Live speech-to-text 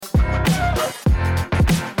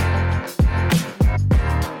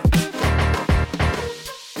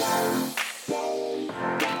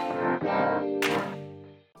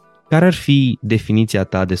Care ar fi definiția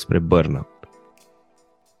ta despre burnout?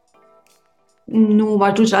 Nu mă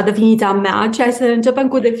ajungi la definiția mea, ci hai să începem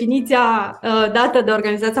cu definiția dată de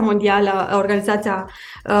Organizația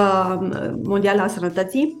Mondială a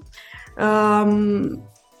Sănătății.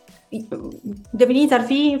 Definiția ar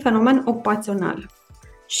fi fenomen ocupațional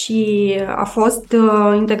și a fost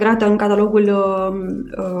integrată în catalogul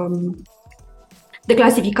de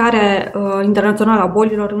clasificare internațională a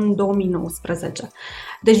bolilor în 2019.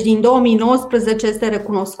 Deci din 2019 este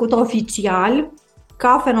recunoscută oficial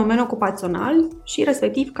ca fenomen ocupațional și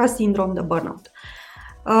respectiv ca sindrom de burnout.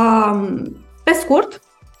 Pe scurt,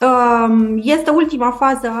 este ultima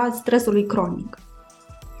fază a stresului cronic.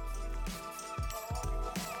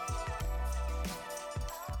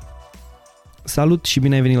 Salut și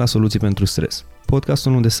bine ai venit la Soluții pentru Stres,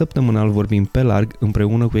 podcastul unde săptămânal vorbim pe larg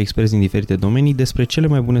împreună cu experți din diferite domenii despre cele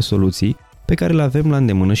mai bune soluții pe care le avem la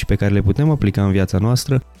îndemână și pe care le putem aplica în viața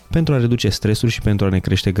noastră pentru a reduce stresul și pentru a ne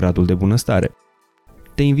crește gradul de bunăstare.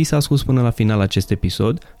 Te invit să asculți până la final acest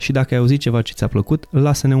episod și dacă ai auzit ceva ce ți-a plăcut,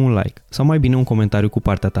 lasă-ne un like sau mai bine un comentariu cu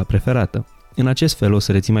partea ta preferată. În acest fel o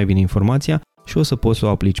să reții mai bine informația și o să poți să o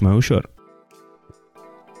aplici mai ușor.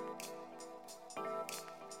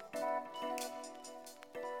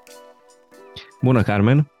 Bună,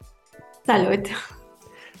 Carmen! Salut!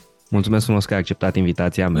 Mulțumesc frumos că ai acceptat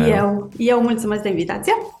invitația mea. Eu mulțumesc de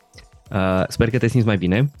invitație. Sper că te simți mai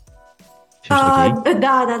bine.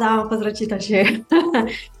 Da, am fost răcită și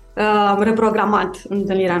am reprogramat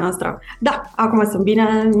întâlnirea noastră. Da, acum sunt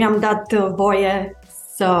bine, mi-am dat voie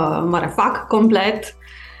să mă refac complet.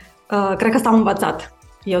 Cred că s-am învățat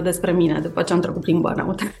eu despre mine după ce am trecut prin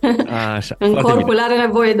burnout. Așa, în corpul are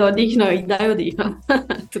nevoie de odihnă, îi dai odihnă.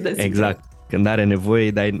 Exact. Când are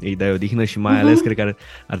nevoie, îi dai odihnă și mai ales cred că ar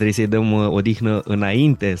trebui să-i dăm odihnă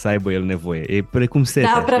înainte să aibă el nevoie. E precum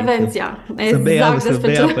setea. Da, prevenția. Să bei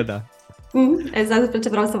apă, da. Exact despre ce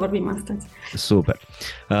vreau să vorbim astăzi. Super.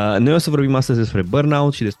 Noi o să vorbim astăzi despre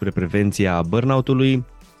burnout și despre prevenția burnout-ului.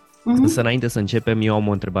 Însă înainte să începem, eu am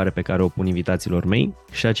o întrebare pe care o pun invitaților mei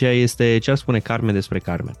și aceea este: ce ar spune Carmen despre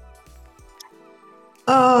Carmen?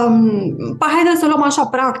 Haideți să o luăm așa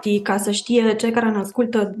practic, ca să știe cei care ne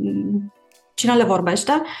ascultă cine le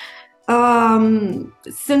vorbește.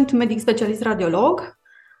 Sunt medic specialist radiolog,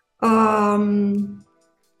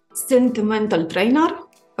 sunt mental trainer,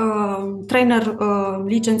 trainer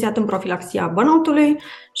licențiat în profilaxia burnout-ului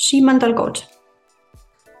și mental coach.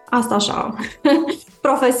 Asta așa,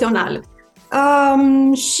 profesional.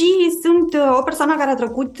 Și sunt o persoană care a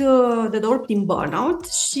trecut de 2 ori prin burnout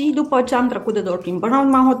și după ce am trecut de 2 ori prin burnout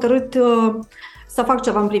m-am hotărât să fac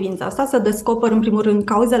ceva în privința asta, să descoper în primul rând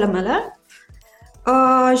cauzele mele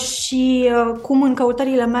și cum în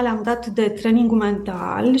căutările mele am dat de training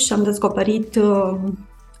mental și am descoperit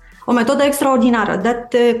o metodă extraordinară de a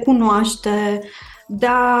te cunoaște, de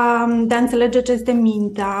a înțelege ce este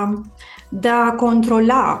mintea, de a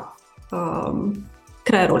controla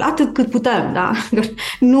creierul, atât cât putem, da?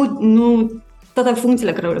 Nu toate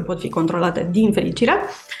funcțiile creierului pot fi controlate, din fericire,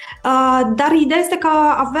 dar ideea este că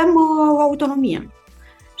avem o autonomie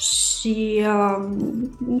și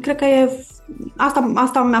cred că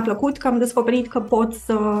asta mi-a plăcut, că am descoperit că pot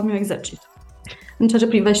să mi-o exercit în ceea ce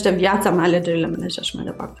privește viața mea, alegerile mele și așa mai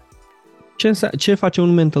departe. Ce face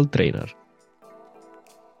un mental trainer?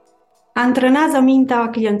 Antrenează mintea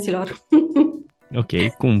clienților. Ok,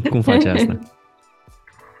 cum face asta?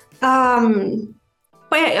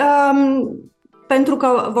 Pentru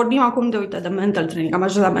că vorbim acum de mental training, am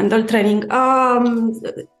ajuns la mental training.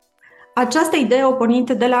 Această idee a pornit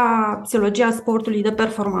de la psihologia sportului de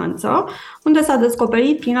performanță, unde s-a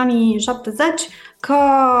descoperit prin anii 70 că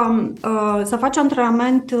să faci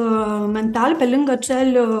antrenament mental pe lângă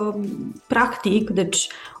cel practic, deci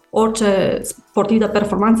orice sportiv de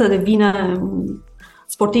performanță devine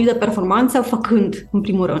sportiv de performanță făcând, în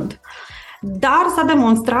primul rând. Dar s-a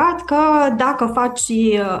demonstrat că dacă faci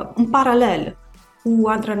în paralel cu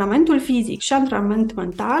antrenamentul fizic și antrenament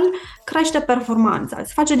mental, crește performanța.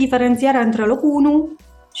 Se face diferențierea între locul 1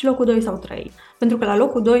 și locul 2 sau 3. Pentru că la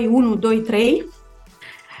locul 2, 1, 2, 3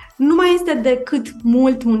 nu mai este decât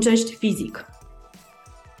mult muncești fizic.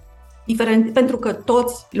 Pentru că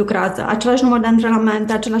toți lucrează același număr de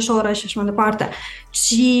antrenamente, aceleași ore și așa mai departe.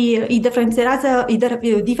 Și îi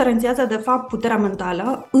diferențiază de fapt puterea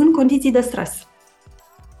mentală în condiții de stres.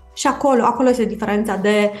 Și acolo este diferența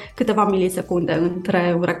de câteva milisecunde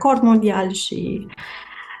între un record mondial și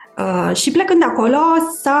plecând de acolo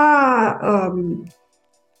s-a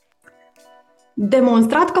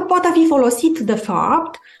demonstrat că poate fi folosit de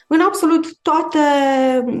fapt în absolut toate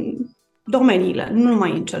domeniile, nu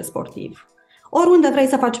numai în cel sportiv. Oriunde vrei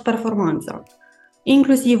să faci performanță.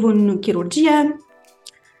 inclusiv în chirurgie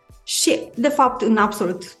și, de fapt, în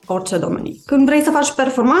absolut orice domeniu. Când vrei să faci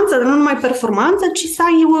performanță, dar nu numai performanță, ci să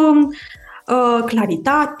ai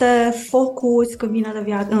claritate, focus când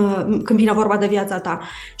vine vorba de viața ta.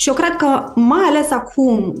 Și eu cred că, mai ales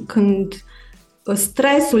acum, când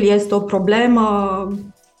stresul este o problemă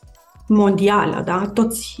mondială, da?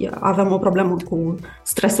 Toți avem o problemă cu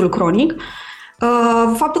stresul cronic,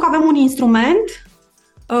 faptul că avem un instrument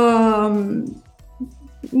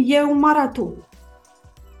e un mare atu.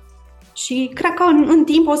 Și cred că în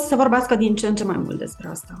timp o să se vorbească din ce în ce mai mult despre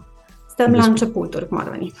asta. Suntem la începuturi, cum ar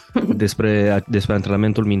veni. Despre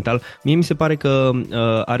antrenamentul mental. Mie mi se pare că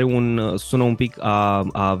sună un pic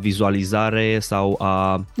a vizualizare sau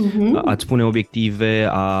a-ți pune obiective,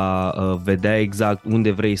 a vedea exact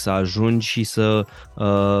unde vrei să ajungi și să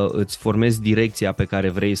îți formezi direcția pe care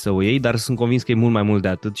vrei să o iei, dar sunt convins că e mult mai mult de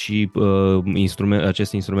atât și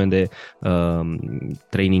acest instrument de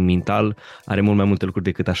training mental are mult mai multe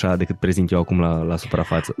lucruri decât prezint eu acum la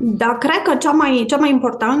suprafață. Da, cred că cel mai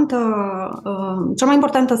important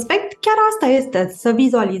aspect chiar asta este, să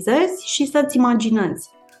vizualizezi și să-ți imaginezi.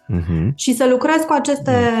 Și să lucrezi cu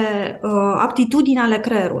aceste aptitudini ale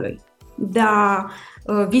creierului de a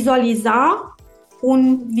vizualiza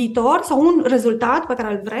un viitor sau un rezultat pe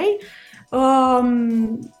care îl vrei,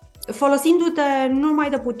 folosindu-te nu numai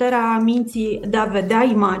de puterea minții de a vedea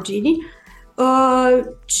imagini,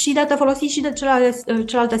 și de a te folosi și de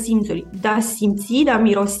celelalte simțuri, de a simți, de a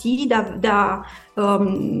mirosi, de a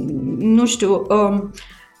nu știu,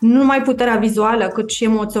 nu numai puterea vizuală, cât și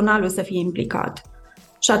emoționalul să fie implicat.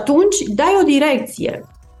 Și atunci dai o direcție.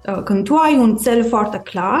 Când tu ai un cel foarte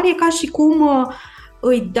clar, e ca și cum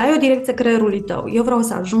îi dai o direcție creierului tău. Eu vreau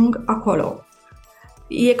să ajung acolo.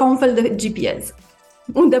 E ca un fel de GPS,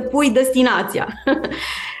 unde pui destinația.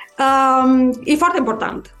 E foarte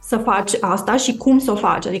important să faci asta și cum să o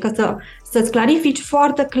faci, adică să-ți clarifici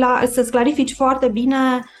foarte clar, să-ți clarifici foarte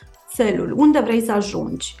bine țelul, unde vrei să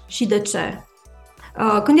ajungi și de ce.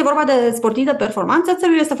 Când e vorba de sportivi de performanță,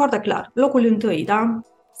 țelul este foarte clar, locul întâi, da?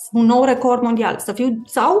 Un nou record mondial,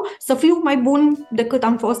 să fiu mai bun decât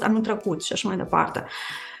am fost anul trecut și așa mai departe.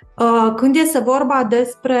 Când este vorba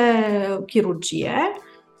despre chirurgie,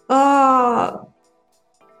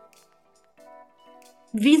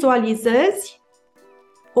 vizualizezi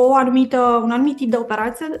un anumit tip de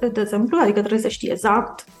operație, de exemplu, adică trebuie să știi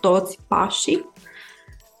exact toți pașii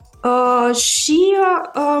și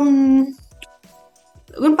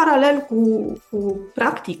în paralel cu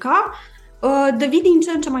practica devii din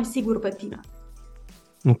ce în ce mai sigur pe tine.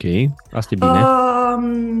 Ok, asta e bine.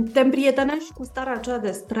 Te împrietenești cu starea aceea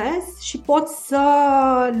de stres și poți să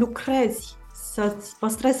lucrezi, să-ți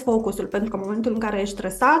păstrezi focusul, pentru că în momentul în care ești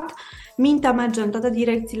stresat, mintea merge în toate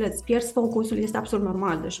direcțiile, îți pierzi focusul, este absolut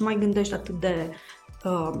normal, deci nu mai gândești atât de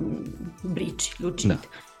brici, lucid. Da.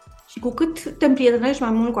 Și cu cât te împrietenești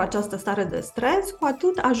mai mult cu această stare de stres, cu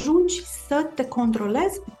atât ajungi să te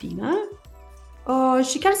controlezi pe tine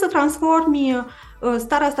și chiar să transformi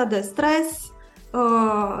starea asta de stres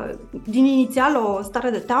din inițial o stare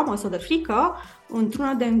de teamă sau de frică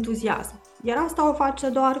într-una de entuziasm. Iar asta o face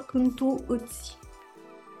doar când tu îți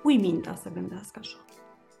pui mintea să gândească așa.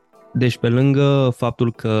 Deci, pe lângă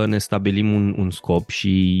faptul că ne stabilim un scop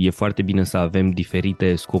și e foarte bine să avem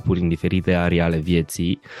diferite scopuri în diferite arii ale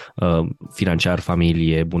vieții, financiar,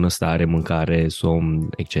 familie, bunăstare, mâncare, somn,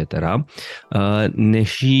 etc., ne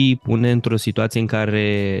și pune într-o situație în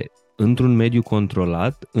care, într-un mediu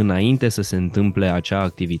controlat, înainte să se întâmple acea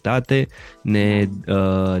activitate, ne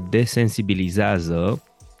desensibilizează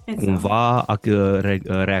cumva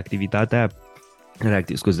reactivitatea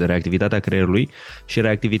creierului și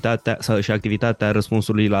activitatea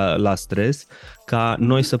răspunsului la stres, ca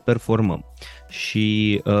noi să performăm.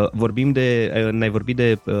 Și n-ai vorbit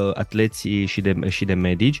de atleți și de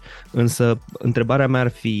medici, însă întrebarea mea ar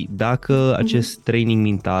fi dacă acest training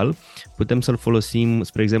mental putem să-l folosim,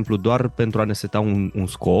 spre exemplu, doar pentru a ne seta un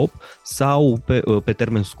scop sau pe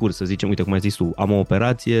termen scurt, să zicem, uite cum ai zis tu, am o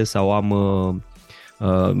operație sau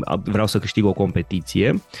vreau să câștig o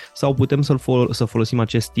competiție, sau putem să folosim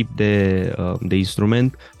acest tip de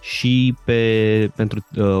instrument și pentru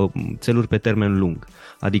țeluri pe termen lung.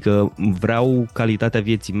 Adică vreau calitatea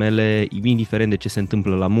vieții mele, indiferent de ce se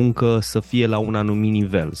întâmplă la muncă, să fie la un anumit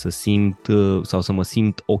nivel, să mă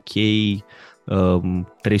simt ok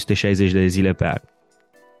 360 de zile pe an.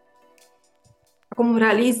 Acum,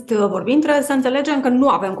 realist vorbind, trebuie să înțelegem că nu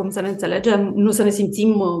avem cum să ne înțelegem, nu să ne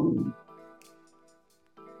simțim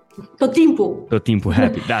Tot timpul. Tot timpul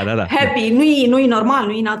happy, da. Happy, nu-i normal,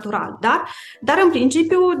 nu-i natural, dar în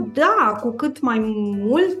principiu, da, cu cât mai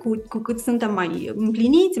mult, cu cât suntem mai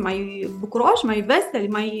împliniți, mai bucuroși, mai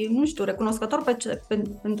veseli, mai, nu știu, recunoscători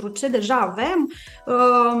pentru ce deja avem,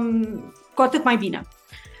 cu atât mai bine.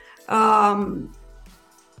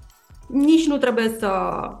 Nici nu trebuie să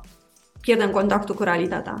pierdem contactul cu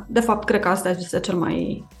realitatea. De fapt, cred că asta este cel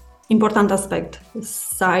mai important aspect.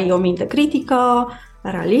 Să ai o minte critică,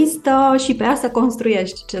 realistă și pe ea să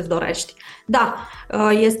construiești ce-ți dorești. Da,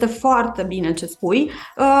 este foarte bine ce spui.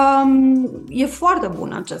 E foarte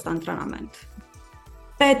bun acest antrenament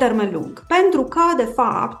pe termen lung. Pentru că, de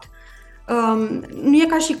fapt, nu e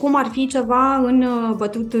ca și cum ar fi ceva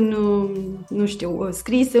bătut în, nu știu,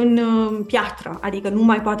 scris în piatră, adică nu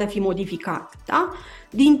mai poate fi modificat, da?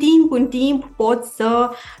 Din timp în timp poți să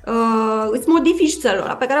îți modifici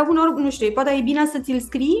țelul pe care uneori, nu știu, poate e bine să ți-l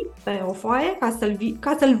scrii pe o foaie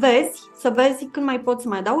ca să-l vezi, să vezi când mai poți să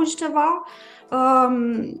mai adaugi ceva.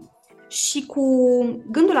 Și cu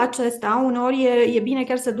gândul acesta, uneori e bine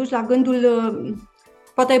chiar să duci la gândul,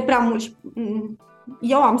 poate e prea mult,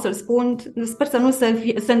 eu am să-l spun, sper să nu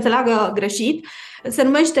se înțeleagă greșit, se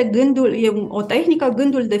numește gândul, e o tehnică,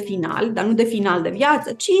 gândul de final, dar nu de final de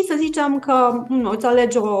viață, ci să zicem că îți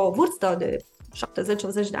alegi o vârstă de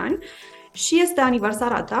 70-80 de ani și este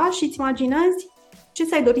aniversarea ta și îți imaginezi ce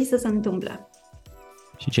ți-ai dori să se întâmple.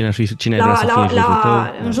 Și cine ai vrea să fie în jurul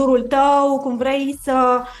tău? În jurul tău, cum vrei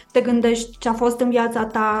să te gândești ce a fost în viața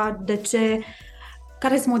ta, de ce,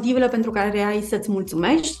 care sunt motivele pentru care ai să-ți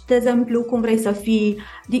mulțumești, de exemplu, cum vrei să fii,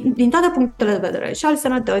 din toate punctele de vedere, și al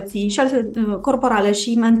sănătății, și al corporale,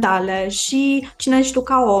 și mentale, și cine ești tu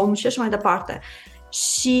ca om, și așa mai departe.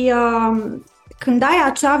 Și când ai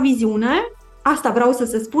acea viziune, asta vreau să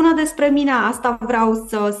se spună despre mine, asta vreau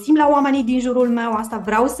să simt la oamenii din jurul meu, asta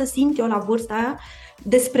vreau să simt eu la vârsta aia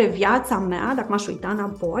despre viața mea, dacă m-aș uita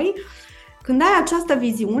înapoi. Când ai această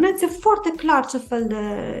viziune, ți-e foarte clar ce fel de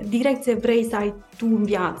direcție vrei să ai tu în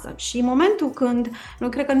viață. Și în momentul când, nu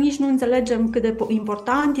cred că nici nu înțelegem cât de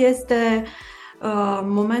important este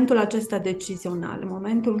momentul acesta decizional,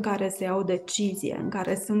 momentul în care se iau decizie, în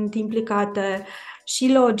care sunt implicate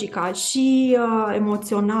și logica, și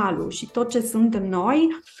emoționalul, și tot ce suntem noi.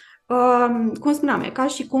 Cum spuneam, e ca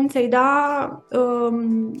și cum ți-ai da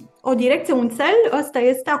o direcție, un cel, ăsta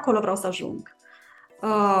este, acolo vreau să ajung.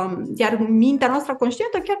 Iar mintea noastră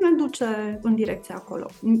conștientă chiar ne duce în direcția acolo,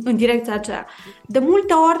 în direcția aceea. De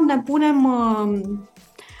multe ori ne punem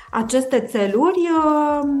aceste țeluri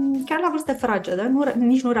chiar la vârste fragede,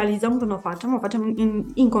 nici nu realizăm când o facem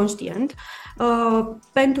inconștient,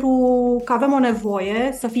 pentru că avem o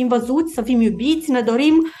nevoie să fim văzuți, să fim iubiți, ne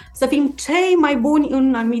dorim să fim cei mai buni în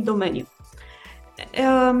un anumit domeniu.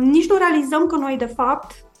 Nici nu realizăm că noi, de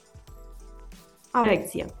fapt, avem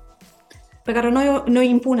direcție pe care noi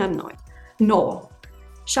impunem nouă.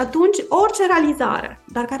 Și atunci, orice realizare,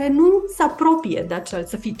 dar care nu se apropie de acel,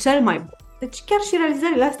 să fii cel mai bun. Deci chiar și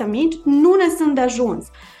realizările astea mici nu ne sunt de ajuns.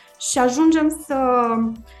 Și ajungem să,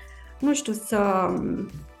 nu știu, să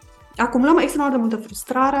acumulăm extraordinar de multă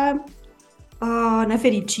frustrare,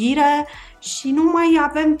 nefericire și nu mai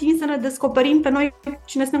avem timp să ne descoperim pe noi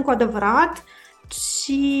cine suntem cu adevărat,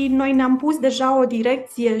 și noi ne-am pus deja o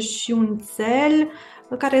direcție și un cel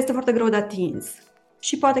care este foarte greu de atins.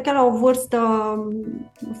 Și poate chiar la o vârstă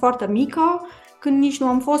foarte mică, când nici nu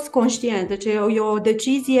am fost conștient. Deci e o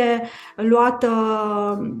decizie luată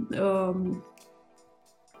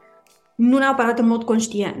nu neapărat în mod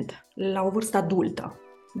conștient, la o vârstă adultă,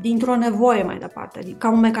 dintr-o nevoie mai departe, ca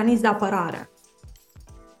un mecanism de apărare.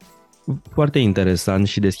 Foarte interesant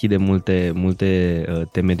și deschide multe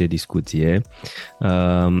teme de discuție.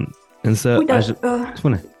 Însă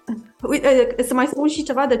spune. Uite, să mai spun și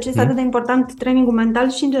ceva de ce este atât de important trainingul mental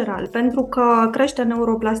și în general, pentru că crește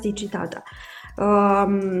neuroplasticitatea.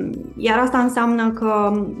 Iar asta înseamnă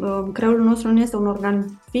că creierul nostru nu este un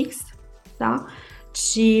organ fix, da?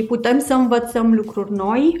 Și putem să învățăm lucruri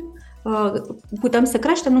noi, putem să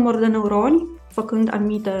creștem numărul de neuroni făcând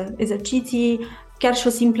anumite exerciții, chiar și o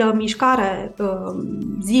simplă mișcare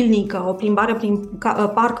zilnică, o plimbare prin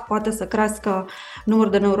parc poate să crească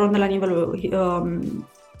numărul de neuroni de la nivelul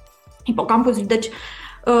hipocampusului. Deci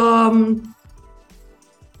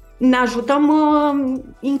ne ajutăm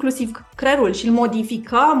inclusiv creierul și îl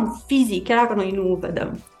modificăm fizic, chiar dacă noi nu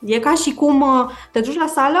vedem. E ca și cum te duci la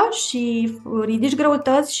sală și ridici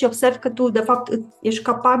greutăți și observi că tu, de fapt, ești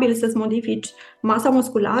capabil să-ți modifici masa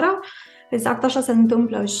musculară. Exact așa se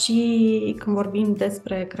întâmplă și când vorbim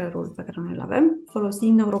despre creierul pe care noi îl avem,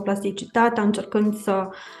 folosind neuroplasticitatea, încercând să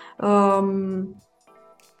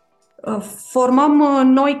formăm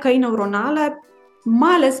noi căi neuronale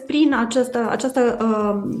mai ales prin această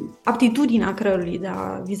aptitudine a creierului de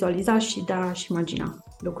a vizualiza și de a-și imagina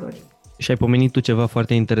lucruri. Și ai pomenit tu ceva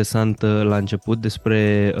foarte interesant la început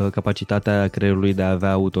despre capacitatea creierului de a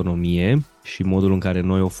avea autonomie și modul în care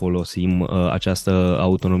noi o folosim, această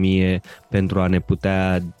autonomie, pentru a ne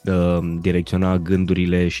putea direcționa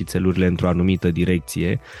gândurile și țelurile într-o anumită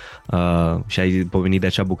direcție. Și ai pomenit de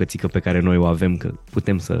acea bucățică pe care noi o avem, că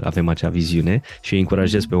putem să avem acea viziune, și îi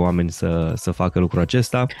încurajez pe oameni să facă lucrul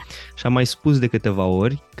acesta. Și am mai spus de câteva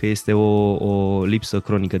ori că este o lipsă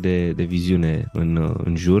cronică de viziune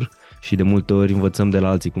în jur. Și de multe ori învățăm de la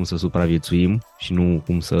alții cum să supraviețuim și nu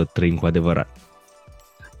cum să trăim cu adevărat.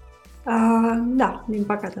 Da, din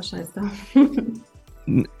păcate așa este.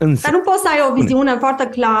 Însă, dar nu poți să ai o viziune foarte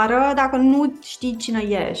clară dacă nu știi cine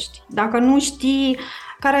ești, dacă nu știi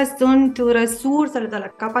care sunt resursele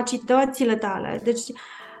tale, capacitățile tale. Deci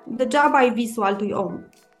degeaba ai visul altui om.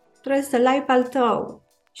 Trebuie să-l ai pe al tău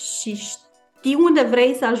și știi unde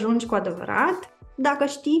vrei să ajungi cu adevărat dacă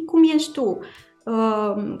știi cum ești tu.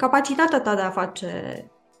 Capacitatea ta de a face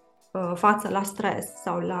față la stres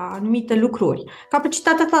sau la anumite lucruri,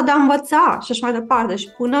 capacitatea ta de a învăța și așa mai departe. Și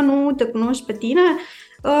până nu te cunoști pe tine,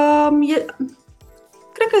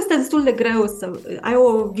 cred că este destul de greu să ai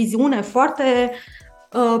o viziune foarte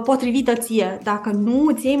potrivită ție, dacă nu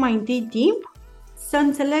îți iei mai întâi timp să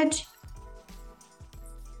înțelegi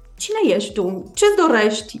cine ești tu, ce-ți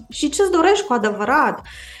dorești și ce-ți dorești cu adevărat.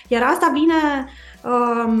 Iar asta vine...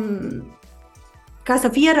 Ca să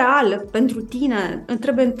fie real pentru tine,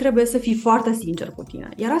 trebuie să fii foarte sincer cu tine.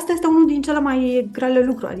 Iar asta este unul din cele mai grele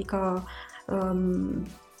lucruri. Adică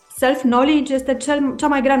self-knowledge este cea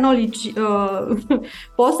mai grea knowledge.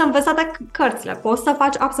 Poți să înveți toate cărțile, poți să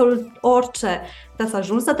faci absolut orice, dar să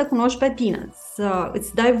ajungi să te cunoști pe tine, să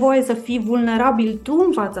îți dai voie să fii vulnerabil tu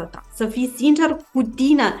în fața ta, să fii sincer cu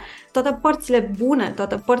tine, toate părțile bune,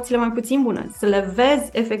 toate părțile mai puțin bune, să le vezi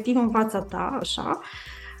efectiv în fața ta, așa.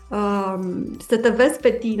 Să te vezi pe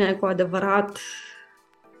tine cu adevărat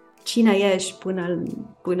cine ești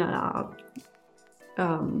până la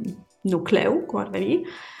nucleu, cum ar veni,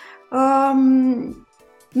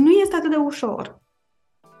 nu este atât de ușor.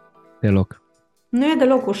 Deloc. Nu e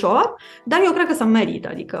deloc ușor, dar eu cred că se merită,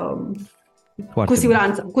 adică foarte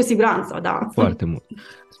cu siguranță, da. Foarte mult.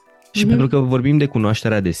 Și pentru că vorbim de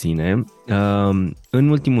cunoașterea de sine, în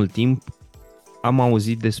ultimul timp am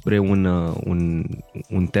auzit despre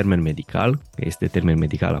un termen medical, este termen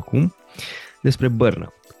medical acum, despre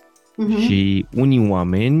burnout. Și unii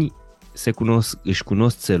oameni își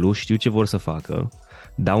cunosc țelul, știu ce vor să facă,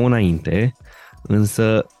 dau înainte,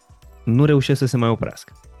 însă nu reușesc să se mai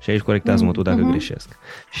oprească. Și aici corectează-mă tu dacă greșesc.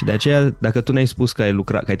 Și de aceea, dacă tu ne-ai spus că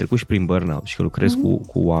ai trecut și prin burnout și că lucrezi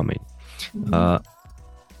cu oameni,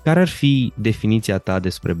 care ar fi definiția ta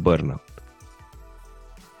despre burnout?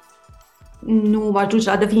 Nu vă ajungi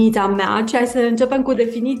la definiția mea, ci hai să începem cu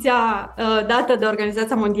definiția dată de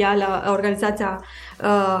Organizația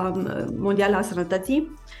Mondială a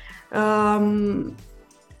Sănătății.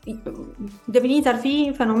 Definiția ar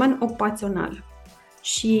fi fenomen ocupațional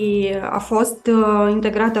și a fost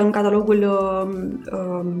integrată în catalogul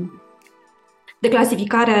de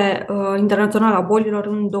clasificare internațională a bolilor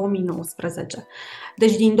în 2019.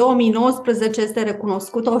 Deci din 2019 este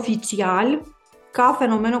recunoscută oficial ca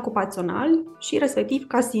fenomen ocupațional și respectiv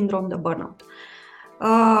ca sindrom de burnout.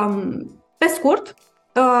 Pe scurt,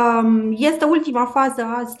 este ultima fază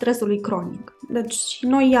a stresului cronic. Deci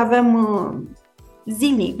noi avem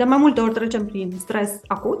zilnic, de mai multe ori trecem prin stres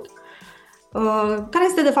acut, care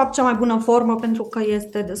este de fapt cea mai bună formă pentru că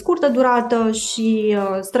este de scurtă durată și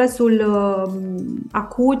stresul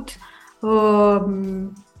acut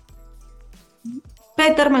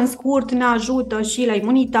pe termen scurt ne ajută și la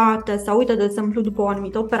imunitate, sau uite, de exemplu, după o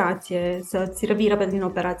anumită operație, să-ți revii repede din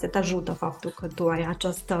operație, te ajută faptul că tu ai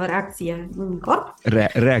această reacție în corp.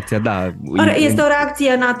 Reacția, da. Este o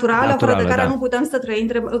reacție naturală, fără de care nu putem să trăim.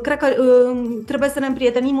 Cred că trebuie să ne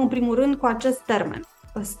împrietenim în primul rând cu acest termen.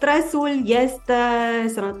 Stresul este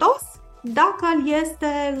sănătos dacă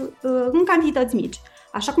este în cantități mici.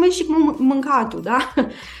 Așa cum e și cu mâncatul, da?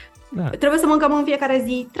 Da. Trebuie să mâncăm în fiecare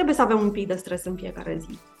zi, trebuie să avem un pic de stres în fiecare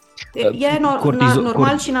zi. E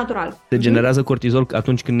normal și natural. Se generează cortizol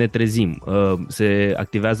atunci când ne trezim. Se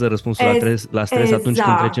activează răspunsul la stres atunci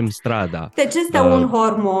când trecem strada. Deci este un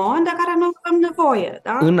hormon de care noi avem nevoie.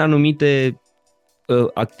 Da? În anumite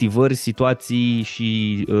activări, situații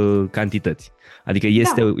și cantități. Adică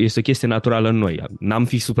este o chestie naturală în noi. N-am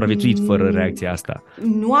fi supraviețuit fără reacția asta.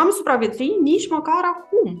 Nu am supraviețuit nici măcar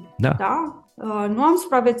acum. Da? Nu am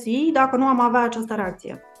supraviețuit dacă nu am avea această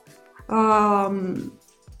reacție.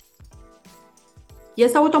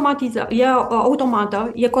 este e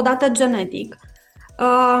automată, e codată genetic,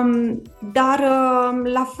 dar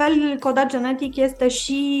la fel codat genetic este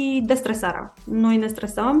și destresarea. Noi ne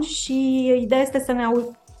stresăm și ideea este să ne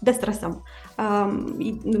destresăm.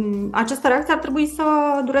 Această reacție ar trebui să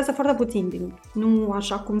dureze foarte puțin timp, nu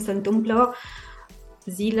așa cum se întâmplă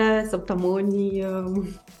zile, săptămâni,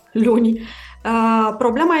 luni.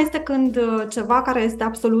 Problema este când ceva care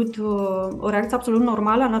este o reacție absolut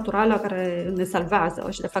normală, naturală, care ne salvează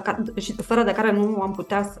și fără de care nu am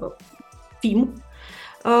putea să fim,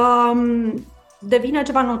 devine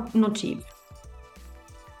ceva nociv.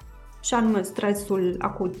 Și anume stresul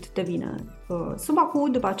acut devine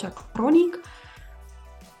subacut, după aceea cronic,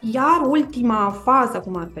 iar ultima fază,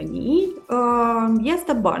 cum ar veni,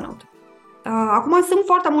 este burnout. Acum sunt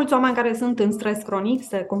foarte mulți oameni care sunt în stres cronic,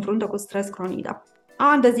 se confruntă cu stres cronic, dar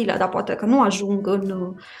ani de zile, dar poate că nu ajung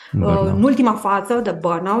în ultima fază de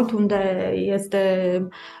burnout, unde este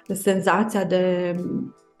senzația de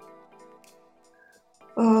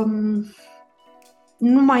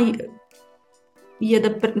nu mai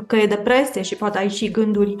că e depresie și poate ai și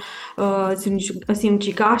gânduri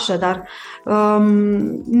sinucigașe, dar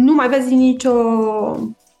nu mai vezi nicio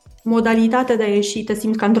modalitate de a ieși, te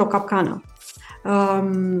simți ca într-o capcană.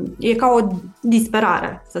 E ca o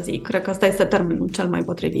disperare, să zic, cred că ăsta este termenul cel mai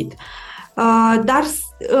potrivit. Dar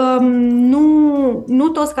nu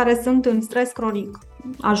toți care sunt în stres cronic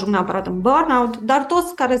ajung neapărat în burnout, dar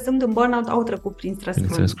toți care sunt în burnout au trecut prin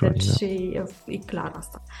stres cronic. Deci e clar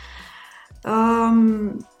asta.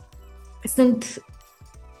 Sunt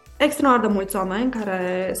extraordinar de mulți oameni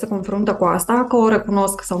care se confruntă cu asta, că o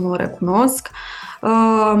recunosc sau nu o recunosc.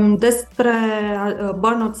 Despre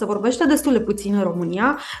burnout se vorbește destul de puțin în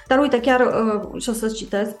România, dar uite, chiar, și o să-ți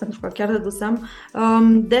citesc, pentru că chiar dedusem,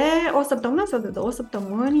 de o săptămână sau de 2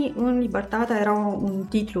 săptămâni în Libertatea era un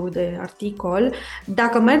titlu de articol: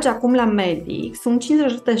 dacă mergi acum la medic, sunt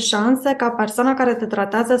 50% de șanse ca persoana care te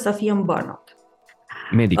tratează să fie în burnout.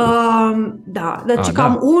 Medicul. Da, deci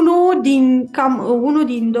cam unul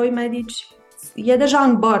din 2 medici e deja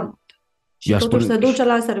în burnout și totuși se duce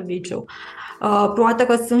la serviciu. Poate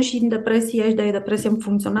că sunt și în depresie, ești de depresie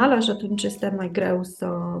funcțională și atunci este mai greu să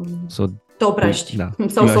te oprești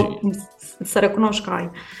sau să recunoști că ai.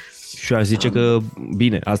 Și aș zice că,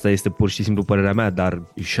 bine, asta este pur și simplu părerea mea, dar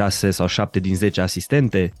 6 sau 7 din 10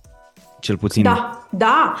 asistente, cel puțin.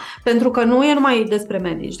 Da, pentru că nu e numai despre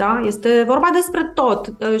medici, da? Este vorba despre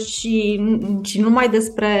tot și nu numai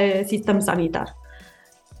despre sistem sanitar.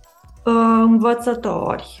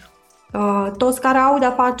 Învățători, toți care au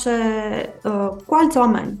de-a face cu alți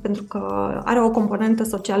oameni, pentru că are o componentă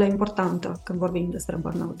socială importantă când vorbim despre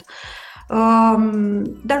burnout.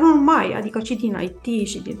 Dar nu numai, adică și din IT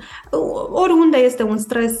și din oriunde este un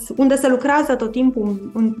stres, unde se lucrează tot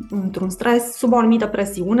timpul într-un stres, sub o anumită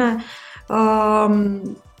presiune,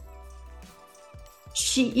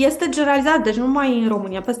 și este generalizat, deci nu numai în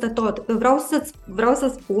România, peste tot. Vreau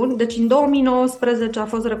să spun, deci în 2019 a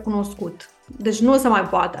fost recunoscut. Deci nu se mai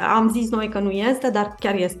poate. Am zis noi că nu este, dar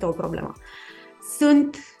chiar este o problemă.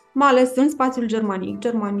 Mai ales în spațiul germanic,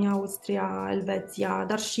 Germania, Austria, Elveția,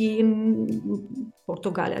 dar și în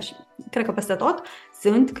Portugalia și cred că peste tot,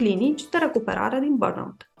 sunt clinici de recuperare din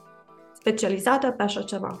burnout, specializate pe așa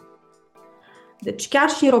ceva. Deci chiar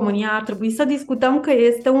și în România ar trebui să discutăm că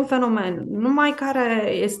este un fenomen, nu numai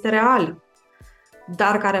care este real,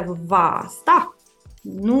 dar care va sta.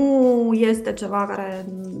 Nu este ceva care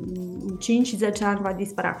în 5-10 ani va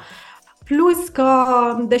dispărea. Plus că,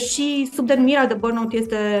 deși subdenumirea de burnout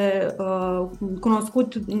este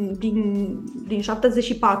cunoscut din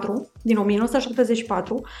 74, din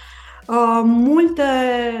 1974, multe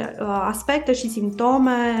aspecte și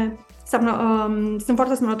simptome sunt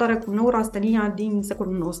foarte asemănătoare cu neuroastenia din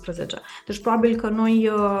secolul XIX. Deci probabil că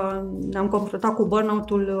noi ne-am confruntat cu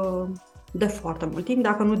burnout-ul de foarte mult timp,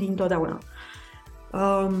 dacă nu dintotdeauna.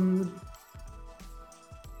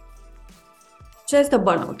 Ce este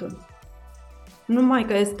burnout-ul? Nu numai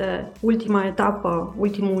că este ultima etapă,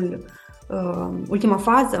 ultima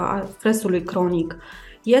fază a stresului cronic,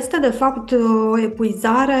 este de fapt o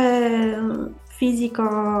epuizare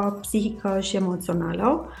fizică, psihică și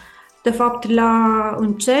emoțională. De fapt,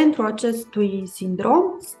 în centrul acestui sindrom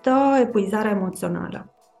stă epuizarea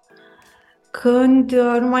emoțională. Când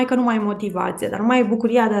numai că nu mai e motivație, dar nu mai e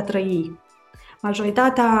bucuria de a trăi.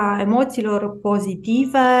 Majoritatea emoțiilor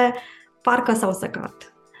pozitive parcă s-au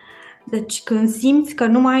secat. Deci când simți că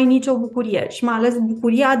nu mai ai nicio bucurie și mai ales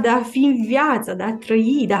bucuria de a fi în viață, de a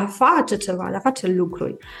trăi, de a face ceva, de a face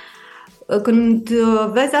lucruri. Când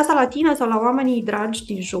vezi asta la tine sau la oamenii dragi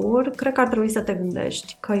din jur, cred că ar trebui să te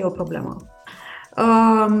gândești că e o problemă.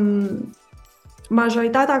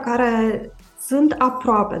 majoritatea care sunt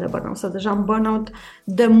aproape de burnout sau deja în burnout,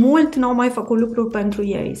 de mult n-au mai făcut lucruri pentru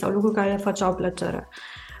ei sau lucruri care le făceau plăcere.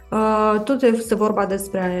 Tot este vorba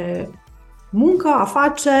despre muncă, a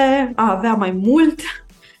face, a avea mai mult,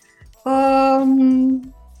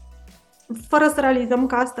 fără să realizăm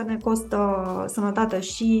că asta ne costă sănătate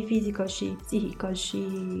și fizică, și psihică, și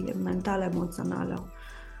mentală, emoțională,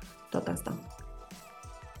 tot asta.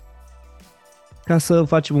 Ca să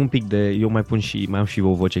facem un pic de... Eu mai am și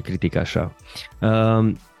o voce critică așa.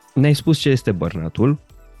 Ne-ai spus ce este burnout-ul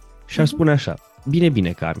și aș spune așa: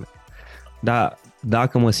 bine, Carmen, dar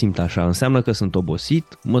dacă mă simt așa, înseamnă că sunt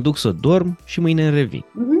obosit, mă duc să dorm și mâine îmi revin.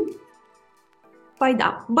 Păi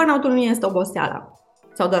da, burnout-ul nu este oboseala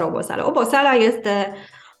sau doar oboseală. Oboseala este,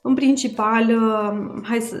 în principal,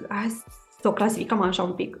 hai să o clasificăm așa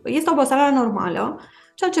un pic, este oboseala normală,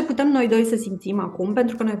 ceea ce putem noi doi să simțim acum,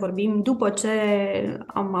 pentru că noi vorbim după ce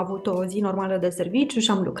am avut o zi normală de serviciu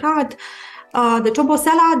și am lucrat. Deci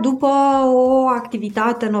oboseala după o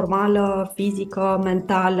activitate normală, fizică,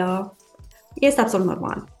 mentală, este absolut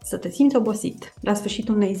normal să te simți obosit la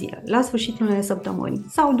sfârșitul unei zile, la sfârșitul unei săptămâni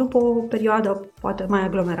sau după o perioadă poate mai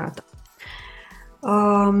aglomerată.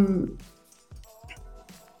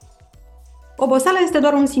 Oboseala este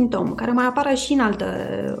doar un simptom care mai apare și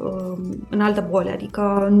în alte boli,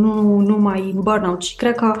 adică nu numai în burnout, și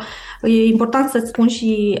cred că e important să spun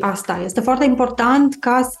și asta. Este foarte important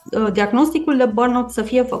ca diagnosticul de burnout să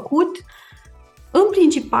fie făcut în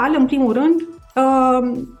principal, în primul rând,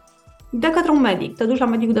 de către un medic. Te duci la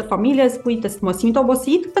medicul de familie, spui, mă simt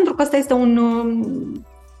obosit, pentru că ăsta este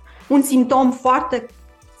un simptom foarte,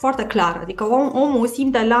 foarte clar. Adică omul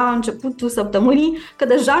simte la începutul săptămânii că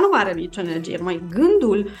deja nu mai are nicio energie. Numai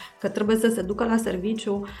gândul că trebuie să se ducă la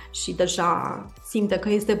serviciu și deja simte că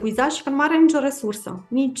este epuizat și că nu mai are nicio resursă,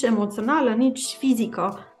 nici emoțională, nici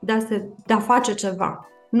fizică, de a face ceva.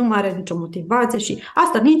 Nu mai are nicio motivație și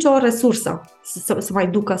asta, nicio resursă să mai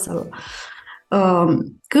ducă să...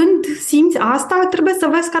 Când simți asta, trebuie să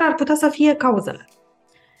vezi care ar putea să fie cauzele.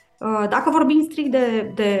 Dacă vorbim strict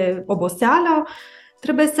de oboseală,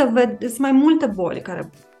 trebuie să vezi, sunt mai multe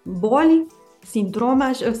boli,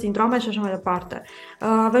 sindrome și așa mai departe.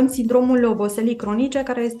 Avem sindromul oboselii cronice,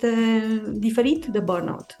 care este diferit de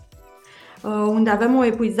burnout, unde avem o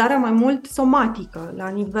epuizare mai mult somatică, la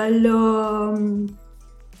nivel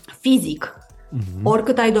fizic.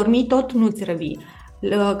 Oricât ai dormit, tot nu-ți revine.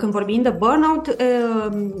 Când vorbim de burnout,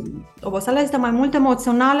 oboseala este mai mult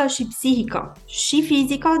emoțională și psihică și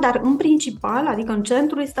fizică, dar în principal, adică în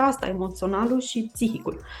centru, este asta, emoționalul și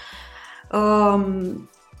psihicul.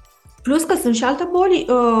 Plus că sunt și alte boli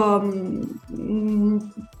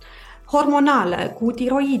hormonale, cu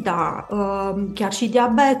tiroida, chiar și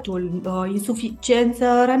diabetul,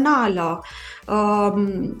 insuficiență renală.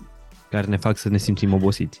 Care ne fac să ne simțim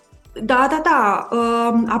obosiți. Da,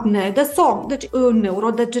 apnee de somn, deci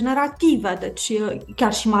neurodegenerative, deci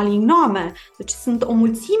chiar și malignome. Deci sunt o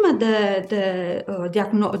mulțime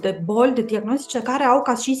de boli, de diagnostice care au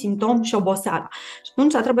ca și simptom și oboseala. Și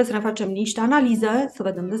atunci trebuie să ne facem niște analize, să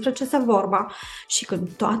vedem despre ce se vorba și când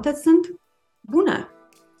toate sunt bune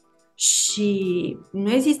și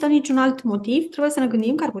nu există niciun alt motiv, trebuie să ne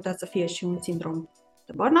gândim că ar putea să fie și un sindrom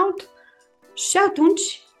de burnout și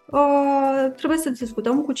atunci trebuie să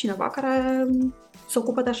discutăm cu cineva care se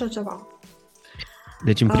ocupă de așa ceva.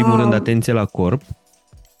 Deci, în primul rând, atenție la corp,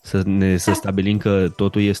 să stabilim că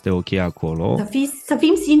totul este ok acolo. Să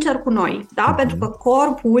fim sinceri cu noi, da? Pentru că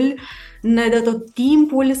corpul ne dă tot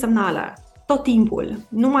timpul semnale, tot timpul.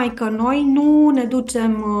 Numai că noi nu ne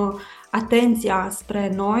ducem atenția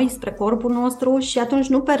spre noi, spre corpul nostru și atunci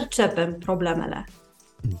nu percepem problemele.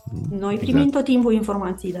 Noi primim tot timpul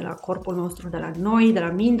informații de la corpul nostru, de la noi, de la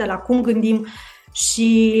minte, de la cum gândim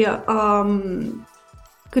și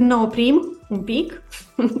când ne oprim un pic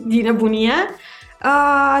din nebunie,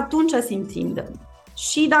 atunci simțim.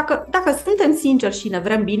 Și dacă suntem sinceri și ne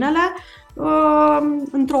vrem binele,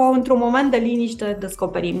 într-un moment de liniște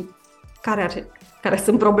descoperim care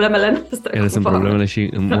sunt problemele noastre. Care sunt problemele și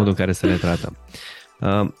în modul în care să le tratăm.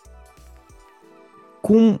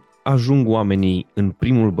 Cum ajung oamenii în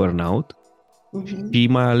primul burnout și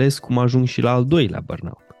mai ales cum ajung și la al doilea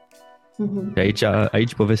burnout?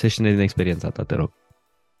 Aici povestește-ne din experiența ta, te rog.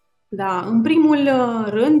 Da, în primul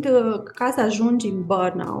rând, ca să ajungi în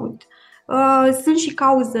burnout, sunt și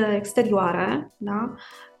cauze exterioare, da?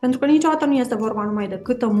 Pentru că niciodată nu este vorba numai de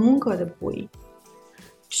câtă muncă depui,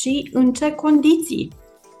 și în ce condiții.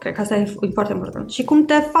 Cred că asta e foarte important. Și cum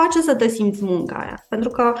te face să te simți munca aia. Pentru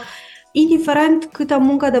că indiferent câtă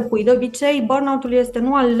muncă depui. De obicei, burnout-ul este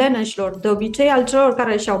nu al leneșilor, de obicei al celor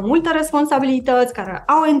care și-au multe responsabilități, care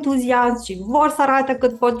au entuziasm și vor să arate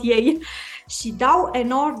cât pot ei și dau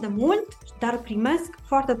enorm de mult, dar primesc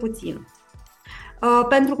foarte puțin.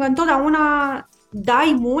 Pentru că întotdeauna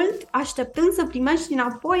dai mult așteptând să primești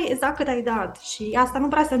înapoi exact cât ai dat și asta nu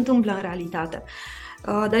prea se întâmplă în realitate.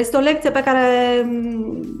 Dar este o lecție pe care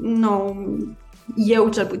eu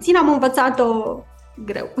cel puțin am învățat-o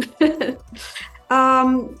greu.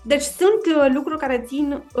 Deci sunt lucruri care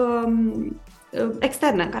țin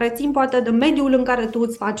externe, care țin poate de mediul în care tu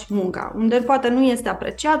îți faci munca, unde poate nu este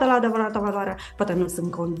apreciată la adevărata valoare, poate nu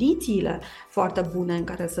sunt condițiile foarte bune în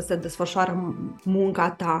care să se desfășoară munca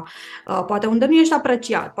ta, poate unde nu ești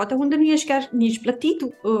apreciat, poate unde nu ești chiar nici plătit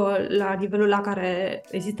la nivelul la care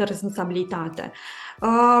există responsabilitate.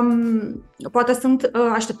 Poate sunt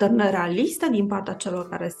așteptări nerealiste din partea celor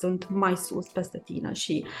care sunt mai sus peste tine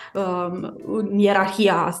și în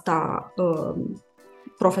ierarhia asta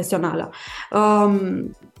profesională.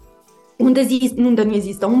 Unde nu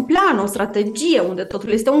există un plan, o strategie, unde totul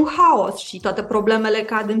este un haos și toate problemele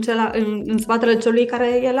cad în spatele celui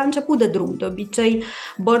care e la început de drum. De obicei,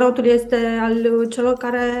 burnout-ul este al celor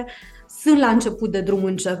care sunt la început de drum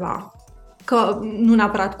în ceva. Că nu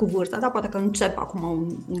neapărat cu vârsta, dar poate că încep acum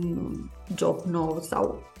un job nou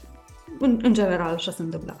sau în general așa se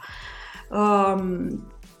întâmplă.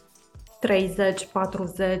 30,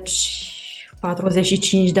 40,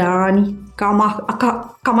 45 de ani,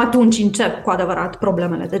 cam atunci încep cu adevărat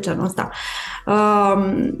problemele de genul ăsta.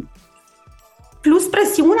 Plus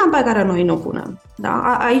presiunea pe care noi ne-o punem.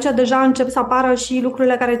 Da? Aici deja încep să apară și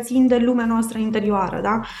lucrurile care țin de lumea noastră interioară.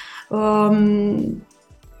 Da?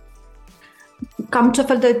 Cam ce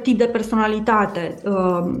fel de tip de personalitate,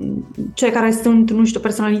 cei care sunt, nu știu,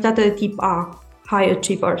 personalitate de tip A, high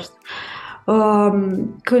achievers,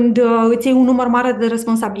 când îți iei un număr mare de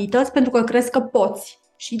responsabilități pentru că crezi că poți.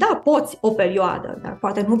 Și da, poți o perioadă, dar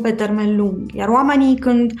poate nu pe termen lung. Iar oamenii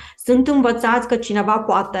când sunt învățați că cineva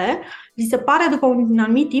poate, li se pare după un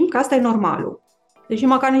anumit timp că asta e normalul. Deci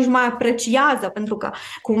măcar nici mai apreciază, pentru că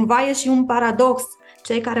cumva e și un paradox.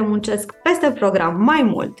 Cei care muncesc peste program mai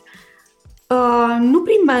mult nu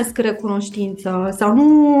primesc recunoștință sau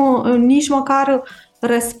nici măcar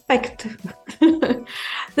respect.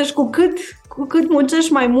 Deci cu cât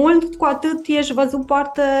muncești mai mult, cu atât ești văzut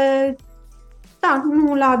foarte,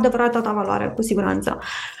 nu la adevărata ta valoare, cu siguranță.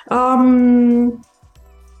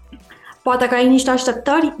 Poate că ai niște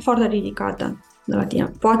așteptări foarte ridicate de la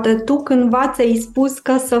tine. Poate tu cândva ți-ai spus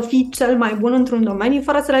că să fii cel mai bun într-un domeniu,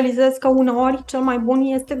 fără să realizezi că uneori cel mai bun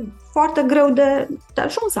este foarte greu de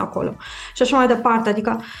ajuns acolo. Și așa mai departe.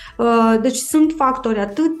 Adică, deci sunt factori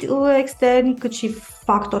atât externi cât și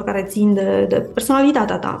factori care țin de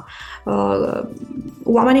personalitatea ta.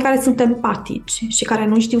 Oamenii care sunt empatici și care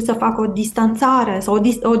nu știu să facă o distanțare sau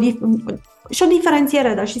și o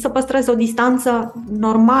diferențiere, dar și să păstreze o distanță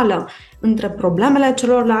normală între problemele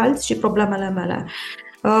celorlalți și problemele mele.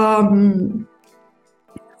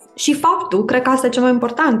 Și faptul, cred că asta e cel mai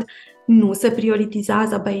important, nu se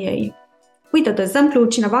prioritizează pe ei. Uite, de exemplu,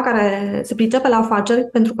 cineva care se pricepe la afaceri,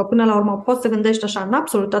 pentru că până la urmă poți să gândești așa în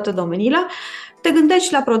absolut toate domeniile, te gândești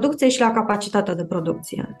și la producție și la capacitatea de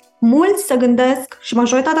producție. Mulți se gândesc, și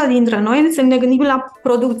majoritatea dintre noi, să ne gândim la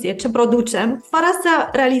producție, ce producem, fără să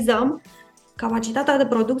realizăm capacitatea de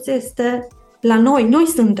producție este la noi. Noi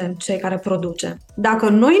suntem cei care producem. Dacă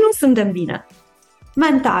noi nu suntem bine,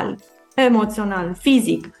 mental, emoțional,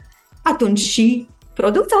 fizic, atunci și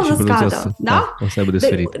producția o să scadă. Da? O să aibă de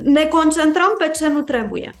suferit. Ne concentrăm pe ce nu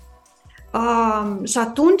trebuie. Și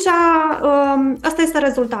atunci ăsta este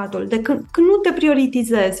rezultatul. De când nu te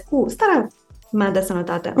prioritizezi cu starea mea de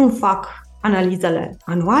sănătate, îmi fac analizele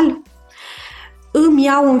anual, îmi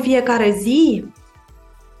iau în fiecare zi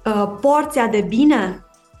porția de bine,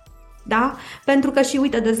 da? Pentru că și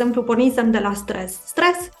uite, de exemplu, pornisem de la stres.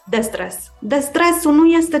 Stresul nu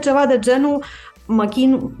este ceva de genul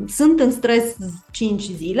sunt în stres 5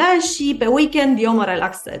 zile și pe weekend eu mă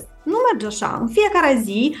relaxez. Nu merge așa. În fiecare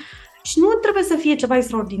zi, și nu trebuie să fie ceva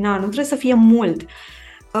extraordinar, nu trebuie să fie mult.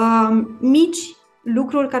 Mici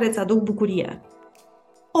lucruri care îți aduc bucurie.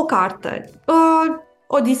 O carte,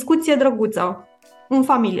 o discuție drăguță în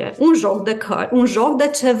familie, un joc de cărți, un joc de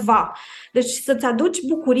ceva. Deci să-ți aduci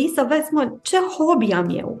bucurii, să vezi, ce hobby am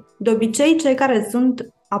eu. De obicei, cei care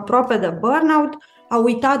sunt aproape de burnout au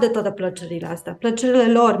uitat de toate plăcerile astea,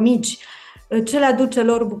 plăcerile lor mici, ce le aduce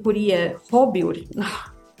lor bucurie, hobby-uri.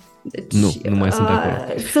 Deci, nu mai sunt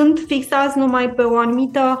acolo. Sunt fixați numai pe o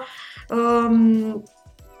anumită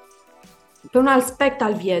pe un aspect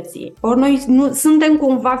al vieții. Ori noi nu, suntem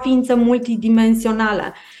cumva ființe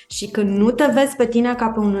multidimensionale și când nu te vezi pe tine ca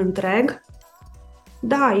pe un întreg,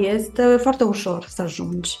 da, este foarte ușor să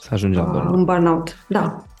ajungi la burnout. Un burnout.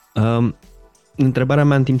 Da. Întrebarea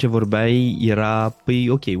mea în timp ce vorbeai era, păi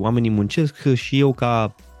ok, oamenii muncesc și eu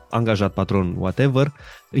ca angajat, patron, whatever,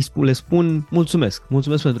 le spun mulțumesc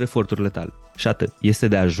pentru eforturile tale. Și atât. Este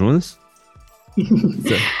de ajuns?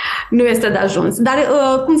 Nu este de ajuns. Dar,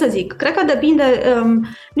 cum să zic, cred că depinde,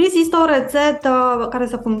 nu există o rețetă care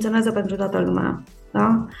să funcționeze pentru toată lumea.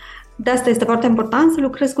 Da? De asta este foarte important să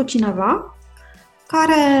lucrezi cu cineva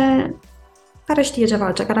care știe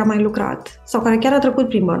ceva, care a mai lucrat sau care chiar a trecut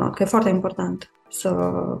prin burnout, că e foarte important să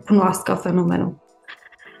cunoască fenomenul.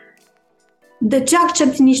 De ce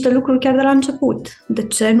accepti niște lucruri chiar de la început? De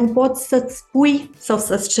ce nu poți să-ți spui sau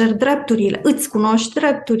să-ți ceri drepturile? Îți cunoști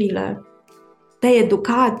drepturile? Te-ai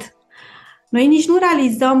educat? Noi nici nu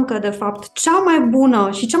realizăm că, de fapt, cea mai bună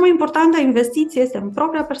și cea mai importantă investiție este în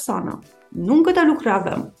propria persoană. Nu în câte lucruri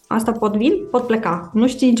avem. Asta pot vin, pot pleca. Nu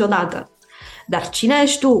știi niciodată. Dar cine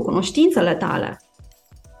ești tu? Cunoștințele tale?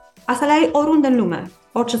 Asta le ai oriunde în lume.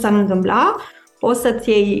 Orice s-ar întâmpla, poți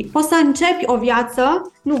să începi o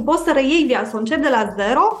viață, poți să reiei viața, să începi de la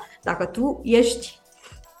zero, dacă tu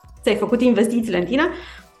ți-ai făcut investițiile în tine,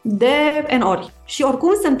 de N ori. Și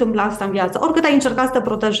oricum se întâmplă asta în viață, oricât ai încercat să te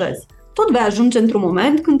protejezi, tot vei ajunge într-un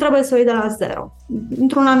moment când trebuie să o iei de la zero.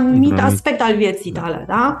 Într-un anumit aspect al vieții tale,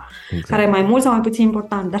 da? Exact. Care e mai mult sau mai puțin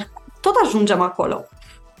important, dar tot ajungem acolo.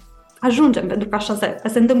 Ajungem, pentru că așa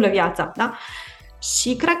se întâmplă viața, da?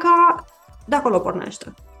 Și cred că de acolo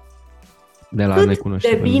pornește. De la cât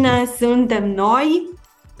de bine suntem noi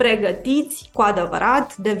pregătiți cu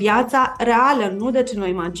adevărat de viața reală, nu de ce noi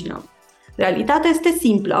imaginăm. Realitatea este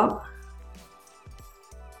simplă,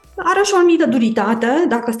 are și o anumită duritate,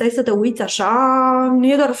 dacă stai să te uiți așa, nu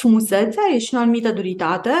e doar frumusețea, e și o anumită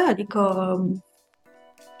duritate, adică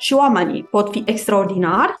și oamenii pot fi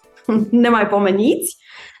extraordinari, nemaipomeniți,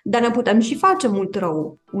 dar ne putem și face mult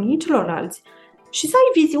rău unii celorlalți. Și să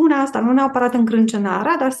ai viziunea asta, nu neapărat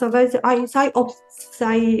încrâncenarea, dar să vezi, să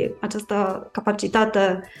ai această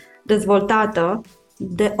capacitate dezvoltată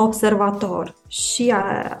de observator și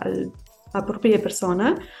a propriei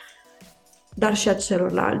persoane, dar și a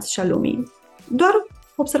celorlalți și a lumii. Doar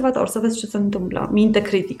observator, să vezi ce se întâmplă. Minte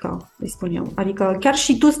critică, îi spun eu. Adică chiar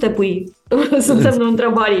și tu să te pui sub semnul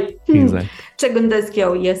întrebării. Exact. Ce gândesc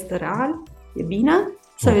eu? Este real? E bine?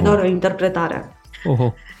 Sau e doar o interpretare?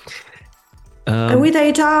 Uite,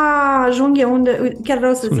 aici ajung eu unde chiar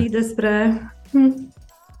vreau să zic despre...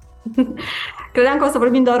 Credeam că o să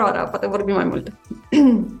vorbim doar o oră, poate vorbim mai mult.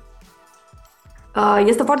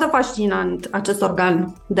 Este foarte fascinant acest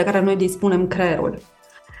organ de care noi dispunem, creierul.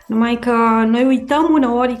 Numai că noi uităm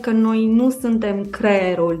uneori că noi nu suntem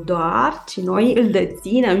creierul doar, ci noi îl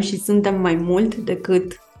deținem și suntem mai mult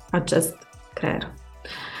decât acest creier.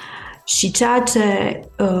 Și ceea ce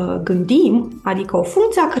gândim, adică o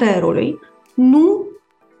funcție a creierului, nu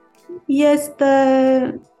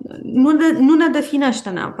ne definește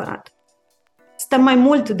neapărat. Suntem mai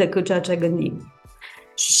mult decât ceea ce gândim.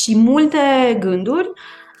 Și multe gânduri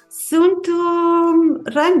sunt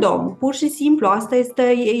random, pur și simplu. Asta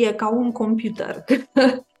e ca un computer,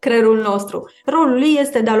 creierul nostru. Rolul lui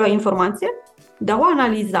este de a lua informație, de a o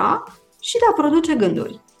analiza și de a produce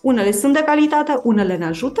gânduri. Unele sunt de calitate, unele ne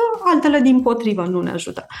ajută, altele dimpotrivă nu ne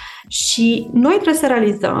ajută. Și noi trebuie să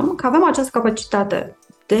realizăm că avem această capacitate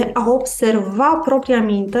de a observa propria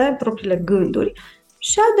minte, propriile gânduri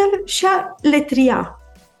și a le tria.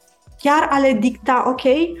 Chiar a le dicta, ok,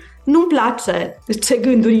 nu-mi place ce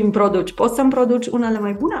gânduri îmi produci, poți să-mi produci unele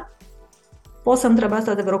mai bune? Poți să întrebi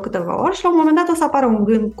asta de vreo câteva ori și la un moment dat o să apară un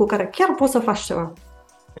gând cu care chiar poți să faci ceva.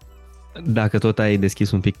 Dacă tot ai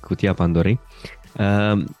deschis un pic cutia Pandorei,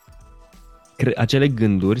 acele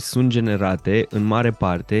gânduri sunt generate în mare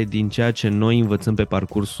parte din ceea ce noi învățăm pe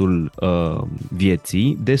parcursul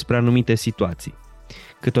vieții despre anumite situații.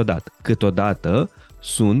 Câteodată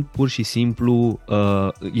sunt pur și simplu,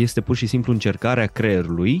 este pur și simplu încercarea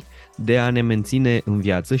creierului de a ne menține în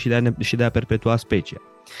viață și de a perpetua specia.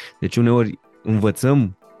 Deci uneori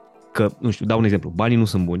învățăm că, nu știu, dau un exemplu, banii nu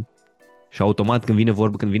sunt buni și automat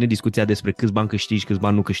când vine discuția despre câți bani câștigi, câți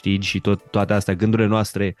bani nu câștigi și toate astea, gândurile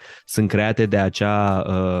noastre sunt create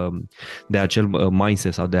de acel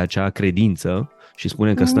mindset sau de acea credință și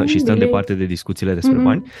spunem că stăm departe de discuțiile despre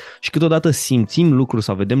bani și câteodată simțim lucruri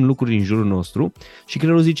sau vedem lucruri în jurul nostru și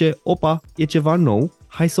creierul zice, opa, e ceva nou,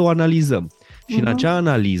 hai să o analizăm. Și în acea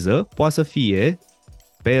analiză poate să fie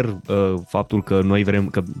sper faptul că noi vrem,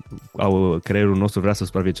 că creierul nostru vrea să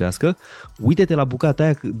supraviețuiască, uite-te la bucata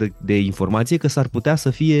aia de informație că s-ar putea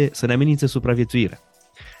să ne amenințe supraviețuirea.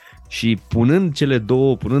 Și punând cele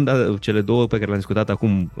două pe care le-am discutat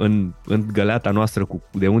acum în găleata noastră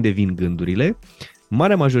de unde vin gândurile,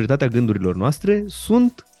 marea majoritate a gândurilor noastre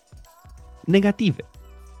sunt negative,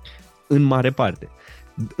 în mare parte.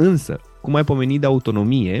 Însă, cum ai pomenit de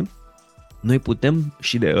autonomie, noi putem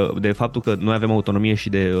și de faptul că noi avem autonomie și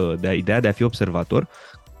de ideea de a fi observator,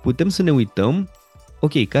 putem să ne uităm,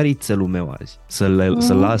 ok, care-i țelul meu azi?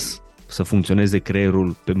 Să las să funcționeze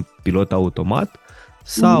creierul pe pilot automat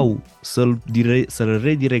sau să-l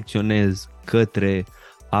redirecționez către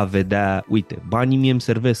a vedea, uite, banii mie îmi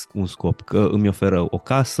servesc un scop, că îmi oferă o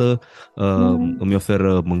casă, îmi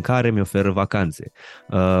oferă mâncare, îmi oferă vacanțe.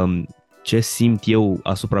 Ce simt eu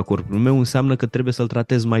asupra corpului meu înseamnă că trebuie să-l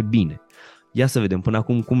tratez mai bine. Ia să vedem până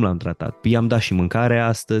acum cum l-am tratat. I-am dat și mâncare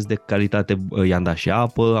astăzi de calitate, i-am dat și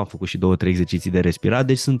apă, am făcut și 2-3 exerciții de respirat,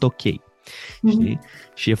 deci sunt ok. Știi?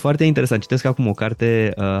 Și e foarte interesant. Citesc acum o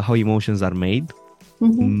carte, How Emotions Are Made.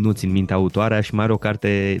 Nu țin minte autoarea, și mai are o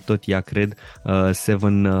carte, tot ea cred,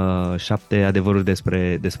 7 adevăruri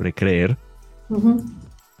despre creier.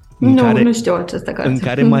 Nu știu aceste cărți. În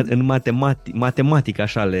care în matematic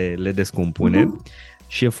așa le descompune.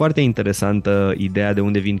 Și e foarte interesantă ideea de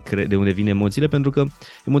unde vin emoțiile, pentru că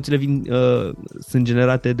emoțiile sunt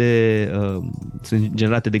generate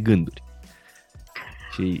de gânduri.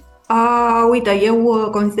 Și uite, eu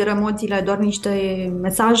consider emoțiile doar niște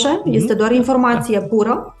mesaje, este doar informație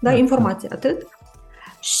pură, informație atât.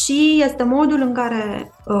 Și este modul în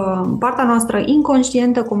care partea noastră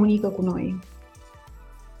inconștientă comunică cu noi.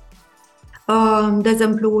 De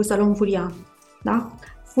exemplu, să luăm furia. Da?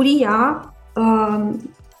 Furia,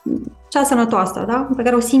 cea sănătoasă, da? Pe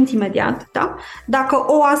care o simți imediat. Da? Dacă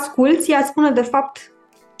o asculți, ea spune de fapt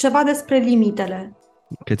ceva despre limitele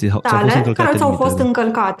tale care ți-au fost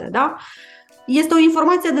încălcate. Da? Este o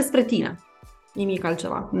informație despre tine. Nimic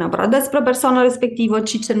altceva. Neapărat despre persoana respectivă,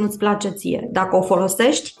 ci ce nu-ți place ție. Dacă o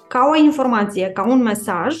folosești ca o informație, ca un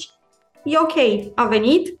mesaj, e ok. A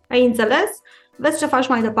venit, ai înțeles, vezi ce faci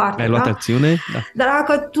mai departe. Ai luat acțiune? Da. Dar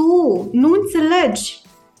dacă tu nu înțelegi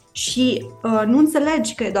și nu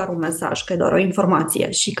înțelegi că e doar un mesaj, că e doar o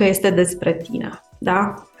informație și că este despre tine,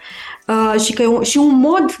 da? Și că e și un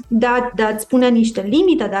mod de a-ți pune niște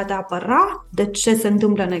limite, de a te apăra de ce se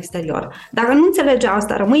întâmplă în exterior. Dacă nu înțelegi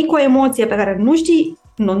asta, rămâi cu o emoție pe care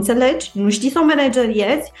nu înțelegi, nu știi să o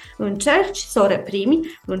manageriezi, încerci să o reprimi,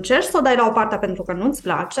 încerci să o dai la o parte pentru că nu-ți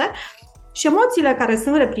place și emoțiile care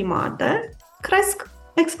sunt reprimate cresc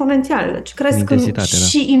exponențial, deci cresc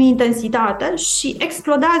în intensitate și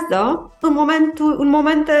explodează în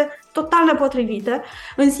momente total nepotrivite,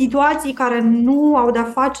 în situații care nu au de-a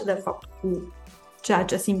face de fapt cu ceea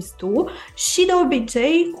ce simți tu și de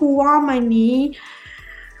obicei cu oamenii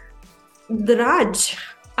dragi.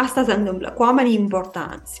 Asta se întâmplă, cu oamenii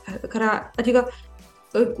importanți. Adică,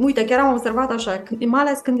 uite, chiar am observat așa, mai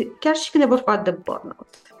ales chiar și când e vorba de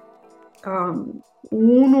burnout.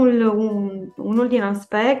 Unul din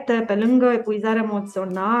aspecte, pe lângă epuizarea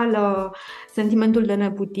emoțională, sentimentul de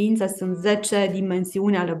neputință, sunt 10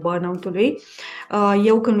 dimensiuni ale burnout-ului.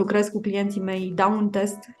 Eu când lucrez cu clienții mei dau un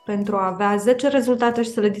test pentru a avea 10 rezultate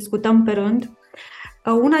și să le discutăm pe rând.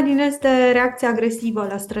 Una din este reacția agresivă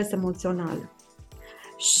la stres emoțional.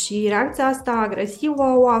 Și reacția asta agresivă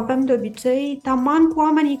o avem de obicei taman cu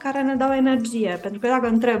oamenii care ne dau energie. Pentru că dacă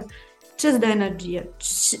întreb ce îți dă energie,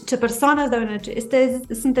 ce persoană îți dă energie,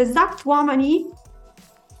 sunt exact oamenii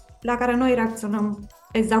la care noi reacționăm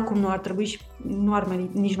exact cum nu ar trebui și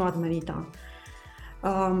nici nu ar merita.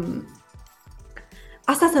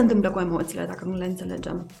 Asta se întâmplă cu emoțiile dacă nu le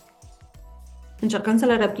înțelegem. Încercăm să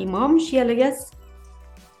le reprimăm și ele ies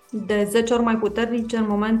de 10 ori mai puternice în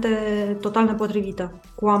momente total nepotrivite,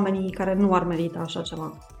 cu oamenii care nu ar merita așa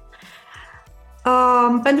ceva.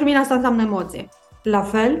 Pentru mine asta înseamnă emoție. La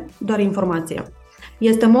fel, doar informație.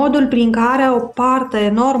 Este modul prin care o parte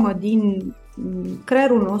enormă din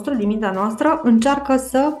creierul nostru, din mintea noastră, încearcă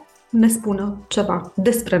să ne spună ceva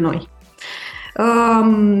despre noi.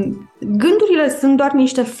 Gândurile sunt doar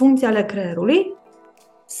niște funcții ale creierului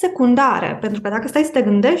secundare, pentru că dacă stai să te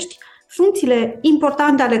gândești, funcțiile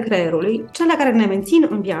importante ale creierului, cele care ne mențin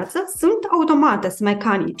în viață, sunt automate, sunt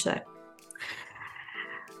mecanice.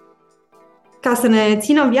 Ca să ne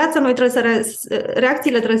țină în viață, noi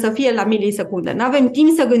reacțiile trebuie să fie la milisecunde. Nu avem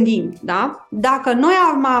timp să gândim, da? Dacă noi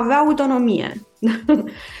am avea autonomie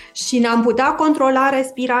și ne-am putea controla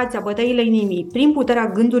respirația, bătăile inimii, prin puterea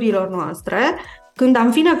gândurilor noastre, Când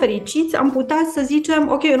am fi nefericiți, am putea să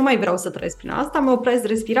zicem, ok, eu nu mai vreau să trăiesc prin asta, mă opresc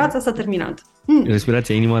respirația, s-a terminat.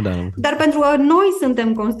 Respirația, inima, da. Dar pentru că noi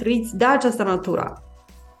suntem construiți de această natură,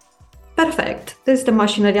 perfect. Este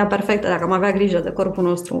mașinăria perfectă dacă am avea grijă de corpul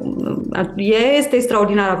nostru. Este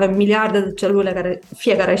extraordinar, avem miliarde de celule care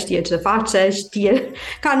fiecare știe ce face, știe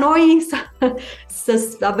ca noi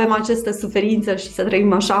să avem aceste suferințe și să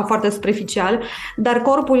trăim așa foarte superficial, dar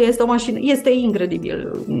corpul este o mașină, este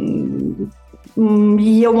incredibil.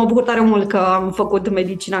 Eu mă bucur tare mult că am făcut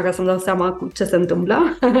medicina ca să-mi dau seama cu ce se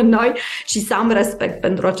întâmplă în noi și să am respect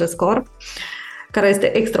pentru acest corp, care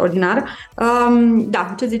este extraordinar.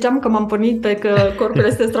 Da, ce ziceam, că m-am pornit pe că corpul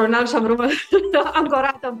este extraordinar și am rămas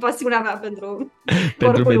ancorată în pasiunea mea pentru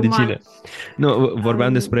corpul medicină. uman. Nu,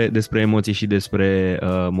 vorbeam despre emoții și despre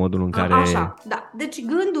modul în care... Așa, da. Deci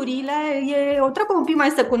gândurile e o treabă un pic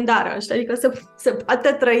mai secundară, știi? Adică se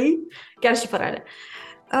poate trăi chiar și fără ele.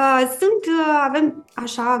 Avem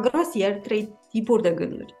așa grosier 3 tipuri de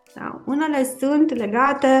gânduri. Da? Unele sunt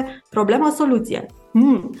legate problemă-soluție.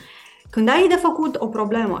 Când ai de făcut o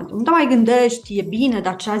problemă, nu te mai gândești, e bine,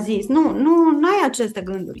 dar ce a zis. Nu ai aceste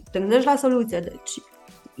gânduri. Te gândești la soluție. Deci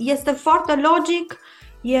este foarte logic,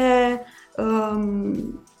 e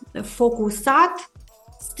focusat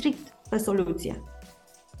strict pe soluție.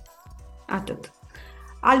 Atât.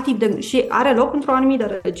 Alt tip de gânduri. Și are loc într-o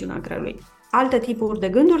anumită regiune a creierului. Alte tipuri de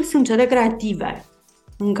gânduri sunt cele creative,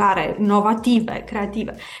 inovative,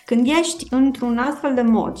 creative. Când ești într-un astfel de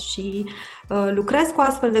mod și lucrezi cu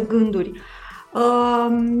astfel de gânduri,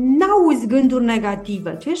 n-auzi gânduri negative.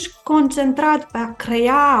 Tu ești concentrat pe a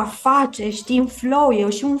crea, a face, ești în flow, e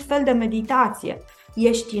și un fel de meditație.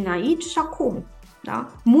 Ești în aici și acum. Da?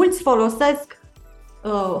 Mulți folosesc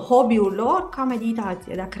hobby-ul lor ca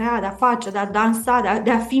meditație, de a crea, de a face, de a dansa,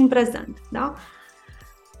 de a fi în prezent. Da?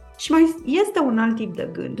 Și mai este un alt tip de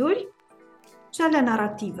gânduri, cele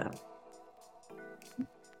narrative,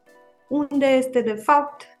 unde este de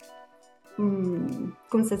fapt,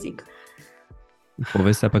 cum să zic,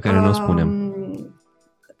 povestea pe care nu o spunem.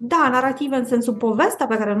 Da, narrative în sensul povestea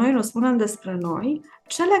pe care noi o spunem despre noi,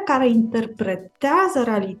 cele care interpretează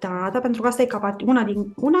realitatea, pentru că asta e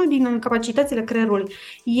una din capacitățile creierului,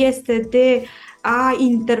 este de a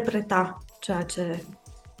interpreta ceea ce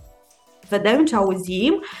vedem, ce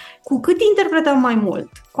auzim. Cu cât interpretăm mai mult,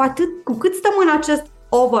 cu cât stăm în acest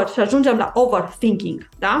și ajungem la overthinking,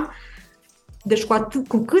 da? Deci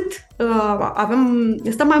cu cât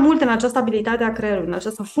stăm mai mult în această abilitate a creierului, în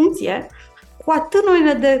această funcție, cu atât noi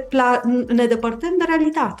ne depărtăm de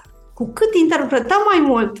realitate. Cu cât interpretăm mai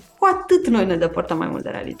mult, cu atât noi ne depărtăm mai mult de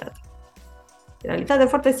realitate. Realitate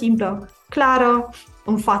foarte simplă, clară,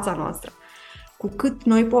 în fața noastră. Cu cât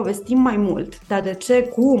noi povestim mai mult, dar de ce,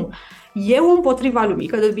 cum, eu împotriva lumii,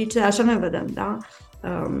 că de obicei așa ne vedem, da?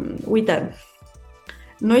 Uite,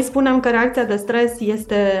 noi spunem că reacția de stres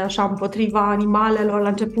este așa împotriva animalelor la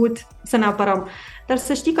început, să ne apărăm. Dar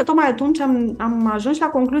să știi că tocmai atunci am ajuns la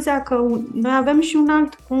concluzia că noi avem și un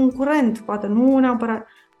alt concurent, poate nu neapărat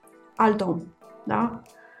alt om, da?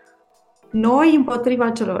 Noi împotriva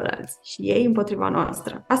celorlalți și ei împotriva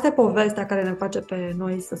noastră. Asta e povestea care ne face pe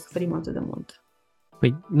noi să suferim atât de mult.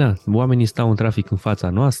 Păi, da, oamenii stau în trafic în fața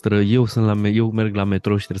noastră, eu merg la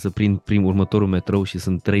metrou și trebuie să prind următorul metrou și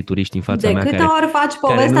sunt 3 turiști în fața mea care De câte ori faci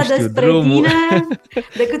povestea despre drumul. tine,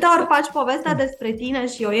 de câte ori faci povestea despre tine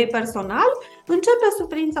și o iei personal, începe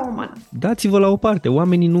suferința umană. Dați-vă la o parte,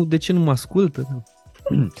 oamenii de ce nu mă ascultă?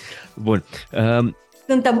 Bun.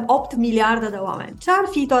 Suntem 8 miliarde de oameni. Ce-ar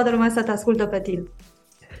fi toată lumea să te ascultă pe tine?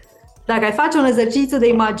 Dacă ai face un exercițiu de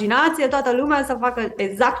imaginație, toată lumea să facă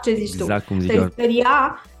exact ce zici tu. Exact cum zic Te-ai eu.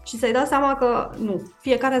 speria și să-i dai seama că nu,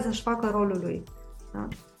 fiecare să-și facă rolul lui. Da?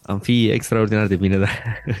 Am fi extraordinar de bine,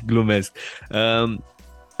 dar glumesc.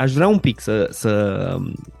 Aș vrea un pic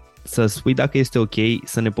să spui dacă este ok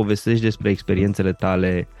să ne povestești despre experiențele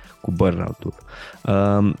tale cu burnout-ul.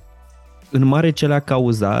 În mare ce le-a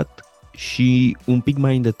cauzat și un pic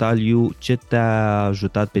mai în detaliu ce te-a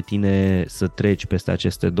ajutat pe tine să treci peste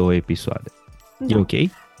aceste 2 episoade. Da. E ok?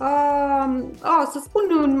 Să spun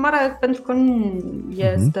în mare, pentru că nu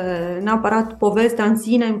este neapărat povestea în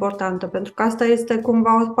sine importantă, pentru că asta este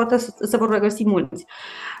cumva, poate să vor regăsi mulți.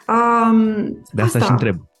 De asta și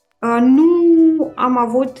întreb. Nu am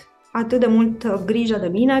avut atât de mult grijă de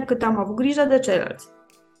mine cât am avut grijă de ceilalți.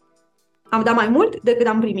 Am dat mai mult decât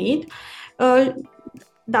am primit,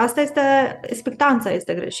 dar asta este, expectanța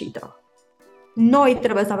este greșită. Noi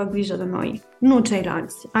trebuie să avem grijă de noi, nu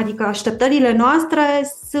ceilalți. Adică așteptările noastre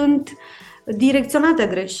sunt direcționate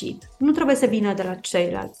greșit. Nu trebuie să vină de la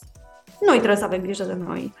ceilalți. Noi trebuie să avem grijă de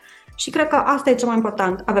noi. Și cred că asta e cel mai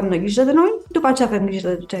important. Avem noi grijă de noi, după aceea avem grijă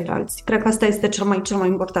de ceilalți. Cred că asta este cel mai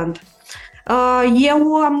important.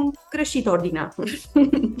 Eu am greșit ordinea.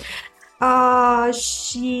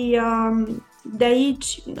 Și de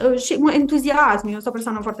aici, și entuziasm. Eu sunt o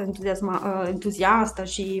persoană foarte entuziastă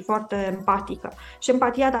și foarte empatică. Și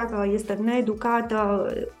empatia, dacă este needucată,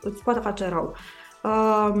 îți poate face rău.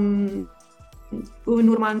 În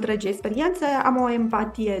urma întregii experiențe am o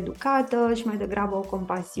empatie educată și mai degrabă o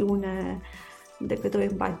compasiune decât o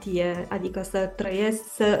empatie, adică să trăiesc,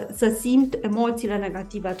 să simt emoțiile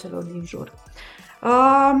negative a celor din jur.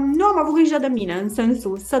 Nu am avut grijă de mine, în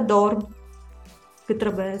sensul să dorm cât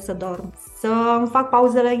trebuie să dorm, să îmi fac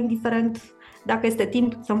pauzele indiferent dacă este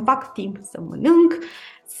timp, să-mi fac timp să mănânc,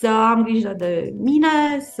 să am grijă de mine,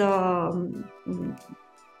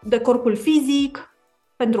 de corpul fizic,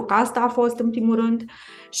 pentru că asta a fost în primul rând.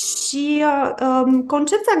 Și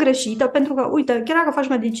concepția greșită, pentru că, uite, chiar dacă faci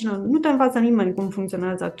medicină, nu te învață nimeni cum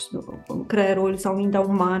funcționează creierul sau mintea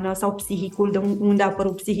umană sau psihicul, de unde a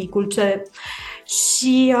apărut psihicul, ce...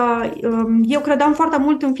 Și eu credeam foarte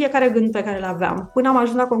mult în fiecare gând pe care îl aveam, până am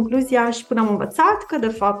ajuns la concluzia și până am învățat că, de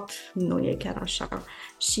fapt, nu e chiar așa.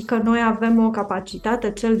 Și că noi avem o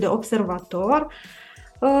capacitate, cel de observator,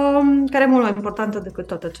 care e mult mai importantă decât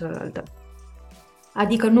toate celelalte.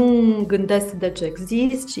 Adică nu gândesc de ce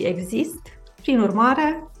exist, ci exist. Prin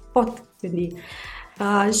urmare, pot gândi.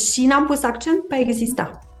 Și n-am pus accent pe a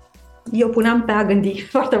exista. Eu puneam pe a gândi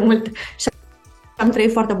foarte mult și am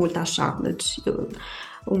trăit foarte mult așa. Deci,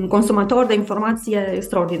 un consumator de informație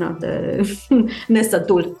extraordinar de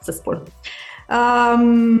nesătul, să spun.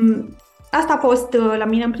 Asta a fost la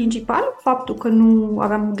mine în principal, faptul că nu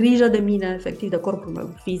aveam grijă de mine, efectiv, de corpul meu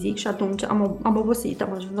fizic și atunci am obosit,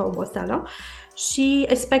 am ajuns la oboseală și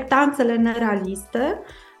expectanțele nerealiste.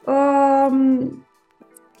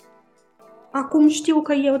 Acum știu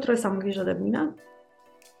că eu trebuie să am grijă de mine.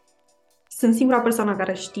 Sunt singura persoană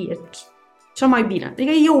care știe cel mai bine.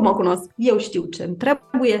 Adică eu mă cunosc, eu știu ce îmi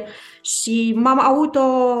trebuie și m-am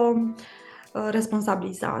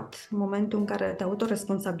responsabilizat. În momentul în care te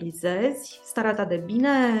autoresponsabilizezi, starea ta de bine,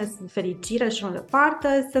 fericire și mai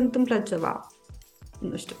departe, se întâmplă ceva.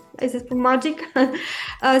 Nu știu, hai să spun magic?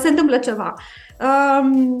 Se întâmplă ceva.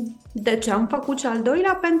 De ce am făcut cel al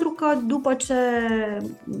doilea? Pentru că după ce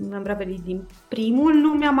am revenit din primul, nu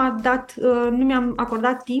mi-am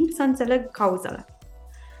acordat timp să înțeleg cauzele.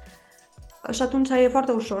 Și atunci e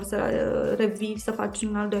foarte ușor să revii, să faci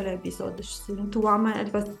un al doilea episod. Și sunt oameni,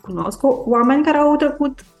 adică cunosc oameni care au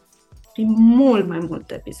trecut prin mult mai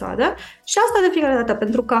multe episoade și asta de fiecare dată,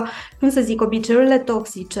 pentru că, cum să zic, obiceiurile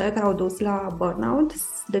toxice care au dus la burnout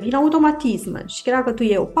devin automatisme și chiar dacă tu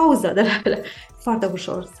iei o pauză de la ele, foarte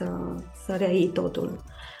ușor să reiei totul.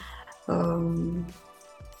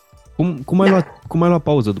 Cum ai luat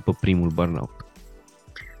pauză după primul burnout?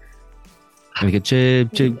 Adică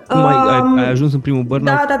cum ai ajuns în primul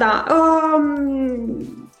burnout? Da.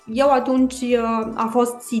 Eu atunci a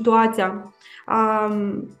fost situația.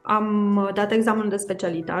 Am dat examenul de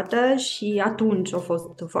specialitate și atunci a fost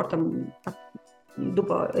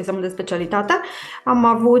după examenul de specialitate, am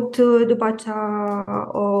avut după aceea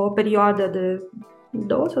o perioadă de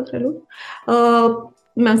 2 sau 3 luni.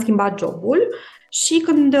 Mi-am schimbat jobul și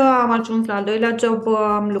când am ajuns la al doilea job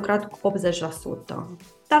am lucrat cu 80%.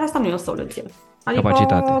 Dar asta nu e o soluție. Adică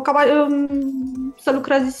capacitate. Să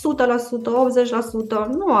lucrezi 100%, 80%,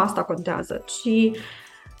 nu asta contează, ci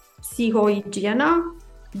psihoigiena,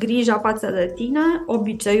 grija față de tine,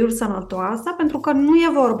 obiceiuri sănătoase, pentru că nu e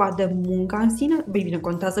vorba de munca în sine, bine,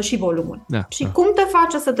 contează și volumul. Da, și cum te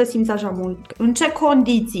face să te simți așa mult, în ce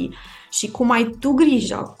condiții și cum ai tu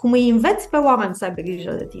grijă, cum îi înveți pe oameni să aibă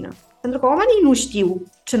grijă de tine. Pentru că oamenii nu știu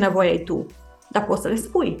ce nevoie ai tu, dar poți să le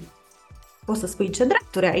spui. Poți să spui ce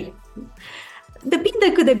drepturi ai.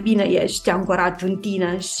 Depinde cât de bine ești ancorat în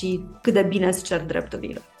tine și cât de bine îți cer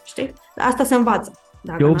drepturile. Știi? Asta se învață.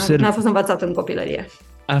 Dacă n-a fost învățat în copilărie.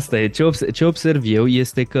 Asta e. Ce observ eu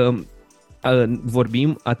este că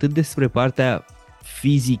vorbim atât despre partea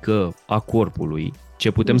fizică a corpului,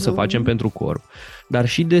 ce putem să facem pentru corp, dar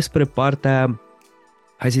și despre partea,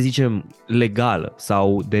 hai să zicem, legală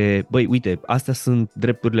sau de, băi, uite, astea sunt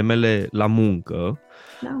drepturile mele la muncă,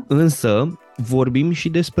 da. Însă vorbim și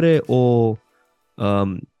despre o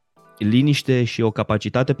liniște și o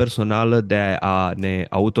capacitate personală de a ne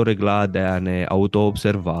autoregla, de a ne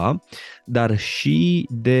auto-observa, dar și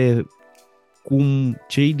de cum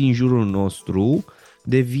cei din jurul nostru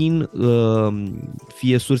devin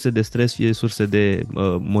fie surse de stres, fie surse de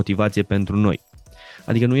motivație pentru noi.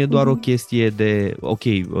 Adică nu e doar o chestie de, ok,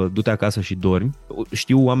 du-te acasă și dormi.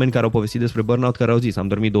 Știu oameni care au povestit despre burnout care au zis, am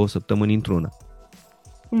dormit 2 săptămâni într-una.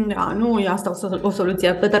 Da, nu e asta o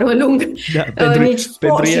soluție pe termen lung. Da,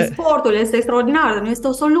 Și sportul este extraordinar, nu este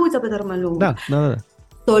o soluție pe termen lung. Da.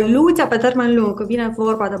 Soluția pe termen lung, când vine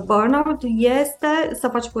vorba de burnout, este să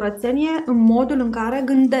faci curățenie în modul în care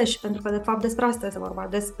gândești, pentru că de fapt despre asta este vorba,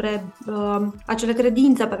 despre acele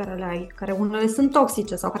credințe pe care le ai, care unele sunt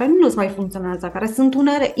toxice sau care nu mai funcționează, care sunt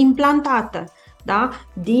unele implantate, da?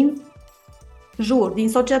 Din jur, din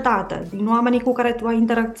societate, din oamenii cu care tu ai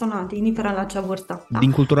interacționat, indiferent la ce vârstă. Da?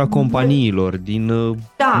 Din cultura companiilor, din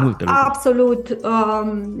multe lucruri. Absolut.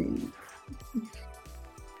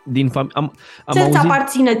 Ce îți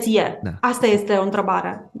aparține ție? Da. Asta este o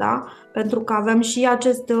întrebare, da? Pentru că avem și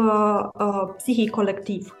acest psihic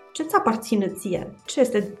colectiv. Ce ți aparține ție? Ce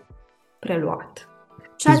este preluat?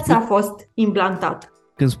 Ce ți-a fost implantat?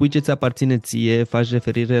 Când spui ce ți aparține ție, faci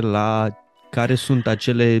referire la care sunt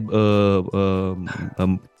acele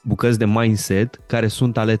bucăți de mindset care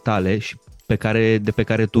sunt ale tale și de pe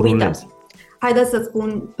care tu rulezi. Haideți să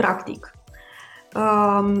spun practic.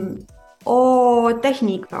 O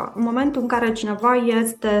tehnică, în momentul în care cineva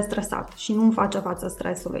este stresat și nu face față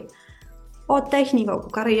stresului, o tehnică cu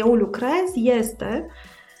care eu lucrez este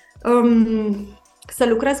să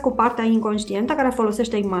lucrez cu partea inconștientă care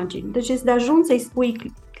folosește imagini. Deci este de ajuns să-i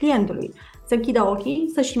spui clientului să închidă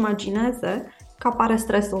ochii, să-și imagineze că apare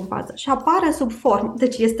stresul în față și apare sub formă.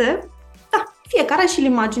 Deci este, fiecare și-l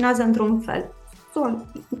imaginează într-un fel.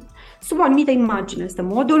 Sub o anumită imagine este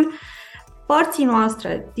modul părții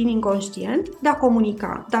noastre din inconștient de a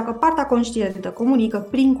comunica. Dacă partea conștientă comunică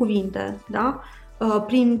prin cuvinte, da?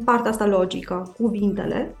 Prin partea asta logică,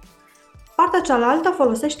 cuvintele, partea cealaltă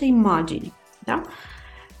folosește imagini. Da?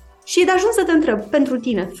 Și e de ajuns să te întreb, pentru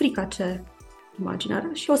tine, frica ce imagine are?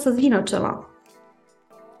 Și o să-ți vină ceva.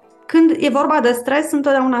 Când e vorba de stres,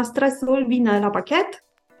 întotdeauna stresul vine la pachet,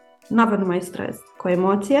 nu avem numai stres, cu o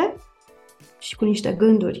emoție și cu niște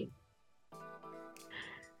gânduri.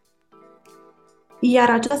 Iar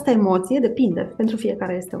această emoție depinde, pentru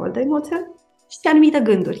fiecare este o altă emoție, și de anumite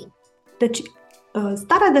gânduri. Deci,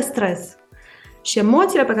 starea de stres și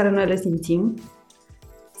emoțiile pe care noi le simțim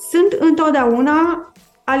sunt întotdeauna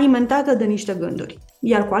alimentate de niște gânduri.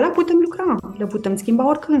 Iar cu alea putem lucra, le putem schimba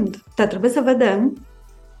oricând. Dar trebuie să vedem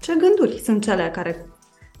ce gânduri sunt cele care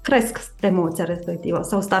cresc emoția respectivă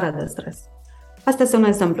sau starea de stres. Asta este un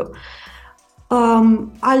exemplu.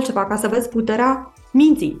 Altceva, ca să vezi puterea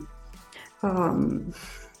minții.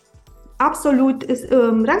 Absolut,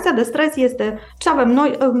 reacția de stres este ce avem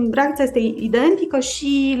noi, reacția este identică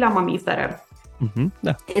și la mamifere.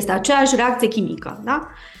 Da. Este aceeași reacție chimică, da?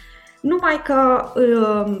 Numai că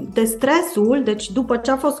de stresul, deci după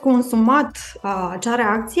ce a fost consumat acea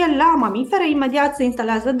reacție, la mamifere imediat se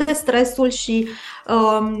instalează de stresul și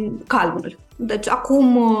calmul. Deci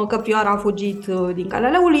acum căprioara a fugit din calea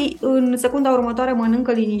leului, în secunda următoare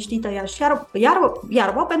mănâncă liniștită ea și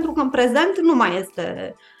iarbă, pentru că în prezent nu mai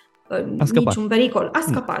este niciun pericol. A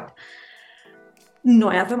scăpat.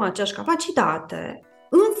 Noi avem aceeași capacitate,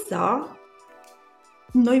 însă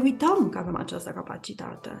noi uităm că avem această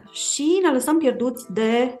capacitate și ne lăsăm pierduți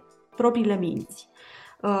de propriile minți.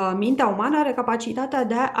 Mintea umană are capacitatea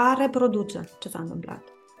de a reproduce ce s-a întâmplat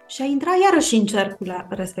și a intra iarăși în cercul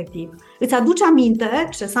respectiv. Îți aduce aminte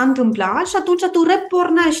ce s-a întâmplat și atunci tu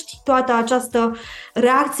repornești toată această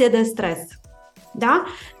reacție de stres. Da?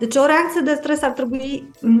 Deci o reacție de stres ar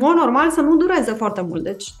trebui, în mod normal, să nu dureze foarte mult.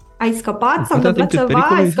 Deci ai scăpat, s-a întâmplat ceva,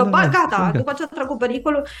 ai scăpat, gata. După ce a trecut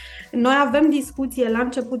pericolul, noi avem discuție la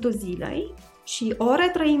începutul zilei și o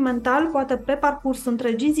retrăim mental poate pe parcursul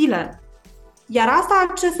întregii zile. Iar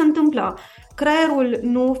asta ce se întâmplă? Creierul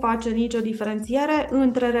nu face nicio diferențiere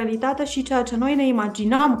între realitate și ceea ce noi ne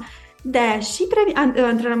imaginăm. De-aia și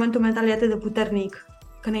antrenamentul mental e atât de puternic.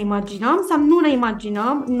 Că ne imaginăm sau nu ne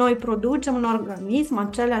imaginăm, noi producem în organism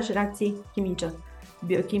aceleași reacții chimice,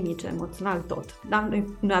 biochimice, emoțional, tot. Da?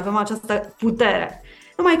 Noi avem această putere.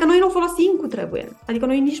 Numai că noi nu o folosim cu trebuie. Adică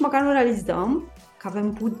noi nici măcar nu realizăm că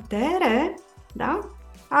avem putere, da?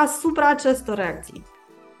 Asupra acestor reacții.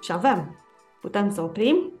 Și putem să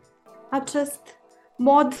oprim acest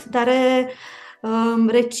mod de a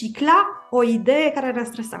recicla o idee care ne-a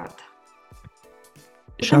stresat.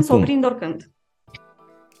 Putem să oprim oricând.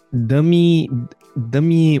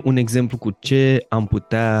 Dă-mi un exemplu cu ce am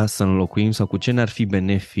putea să înlocuim sau cu ce ne-ar fi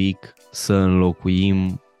benefic să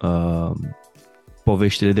înlocuim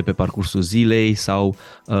poveștile de pe parcursul zilei sau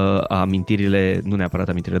amintirile, nu neapărat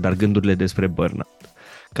amintirile, dar gândurile despre burnout.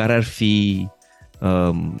 Care ar fi,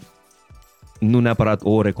 nu neapărat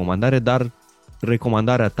o recomandare, dar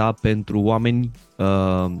recomandarea ta pentru oameni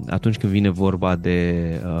atunci când vine vorba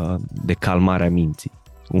de calmarea minții,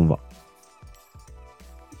 cumva?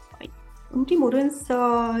 În primul rând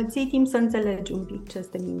să-ți iei timp să înțelegi un pic ce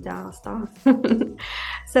este mintea asta,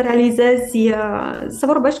 să realizezi, să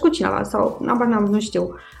vorbești cu cineva sau, nu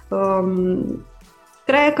știu,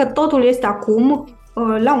 cred că totul este acum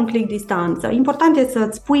la un click distanță. Important este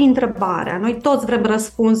să-ți pui întrebarea. Noi toți vrem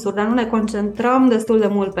răspunsuri, dar nu ne concentrăm destul de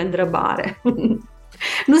mult pe întrebare.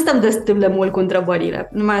 Nu stăm destul de mult cu întrebările.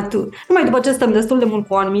 Numai după ce stăm destul de mult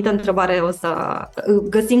cu o anumită întrebare o să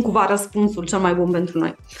găsim cumva răspunsul cel mai bun pentru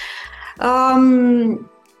noi.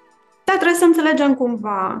 Dar trebuie să înțelegem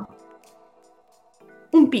cumva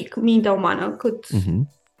un pic mintea umană, cât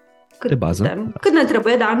de bază. Cât ne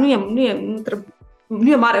trebuie, dar nu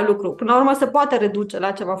e mare lucru. Până la urmă se poate reduce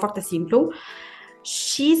la ceva foarte simplu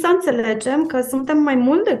și să înțelegem că suntem mai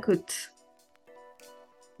mult decât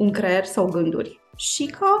un creier sau gânduri și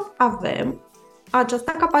că avem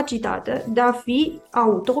această capacitate de a fi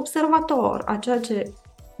auto-observator a ceea ce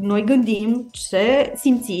noi gândim, ce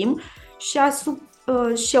simțim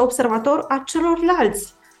și observator a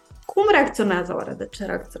celorlalți. Cum reacționează oare? De ce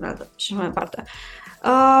reacționează? Și mai departe.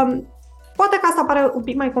 Poate că asta pare un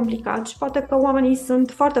pic mai complicat și poate că oamenii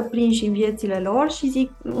sunt foarte prinși în viețile lor și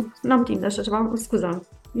zic, n-am timp de așa ceva, scuză.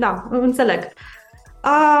 Da, înțeleg.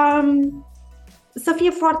 Să fie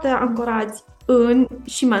foarte ancorați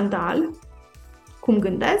și mental, cum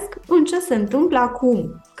gândesc, în ce se întâmplă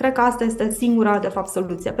acum. Cred că asta este singura, de fapt,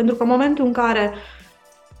 soluție. Pentru că în momentul în care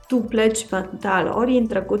tu pleci mental, ori în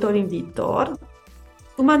trecut, ori în viitor,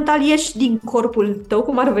 tu mental ieși din corpul tău,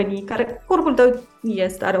 cum ar veni, care corpul tău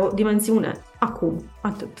are o dimensiune, acum,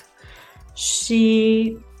 atât.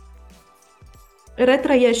 Și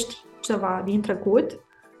retrăiești ceva din trecut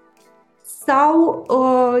sau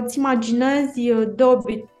îți imaginezi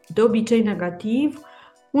de obicei negativ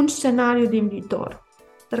un scenariu din viitor.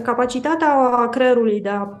 Dar capacitatea creierului de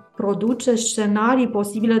a produce scenarii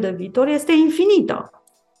posibile de viitor este infinită.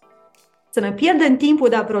 Să ne pierdem timpul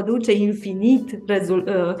de a produce infinit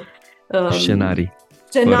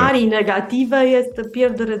scenarii negative este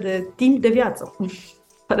pierdere de timp de viață.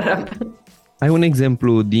 Ai un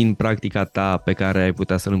exemplu din practica ta pe care ai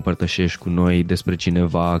putea să-l împărtășești cu noi despre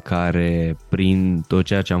cineva care prin tot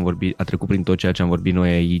ceea ce am vorbit, a trecut prin tot ceea ce am vorbit noi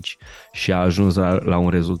aici și a ajuns la un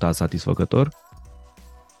rezultat satisfăcător?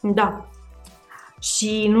 Da.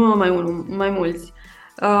 Și nu numai unul, mai mulți.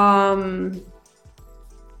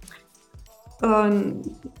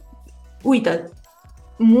 Uite,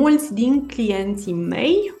 mulți din clienții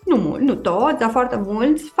mei, nu toți, dar foarte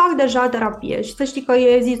mulți, fac deja terapie și să știi că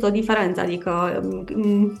există o diferență, adică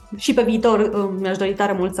și pe viitor mi-aș dori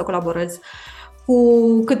tare mult să colaborez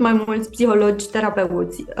cu cât mai mulți psihologi,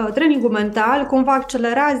 terapeuți. Trainingul mental cumva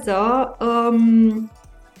accelerează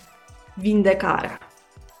vindecarea.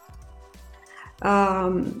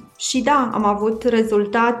 Și da, am avut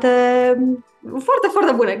rezultate foarte,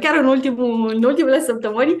 foarte bune, chiar în ultimele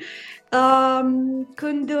săptămâni,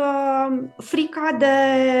 când frica de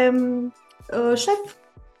șef,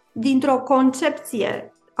 dintr-o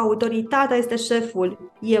concepție, autoritatea este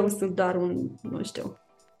șeful, eu sunt doar nu știu,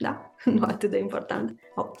 da? Nu atât de important.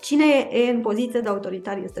 Cine e în poziție de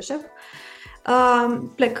autoritar este șef.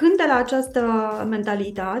 Plecând de la această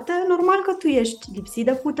mentalitate, normal că tu ești lipsit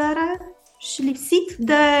de putere și lipsit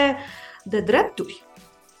de drepturi.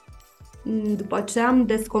 După ce am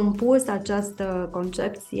descompus această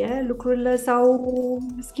concepție, lucrurile s-au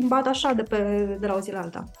schimbat așa de la o zi la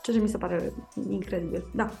alta. Ceea ce mi se pare incredibil.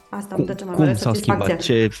 Da, asta îmi dă cea mai mare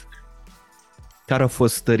satisfacție. Care au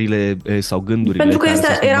fost stările sau gândurile? Pentru că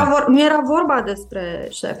nu era vorba despre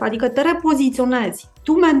șef, adică te repoziționezi.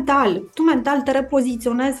 Tu mental te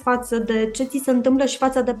repoziționezi față de ce ți se întâmplă și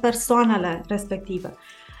față de persoanele respective.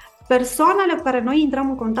 Persoanele cu care noi intrăm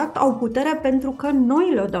în contact au putere pentru că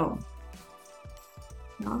noi le dăm.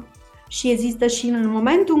 Da? Și există și în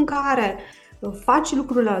momentul în care faci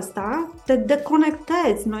lucrul ăsta, te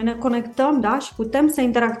deconectezi. Noi ne conectăm, da? Și putem să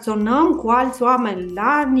interacționăm cu alți oameni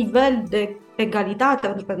la nivel de egalitate,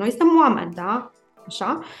 pentru că noi suntem oameni, da?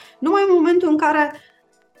 Așa? Numai în momentul în care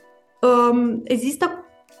există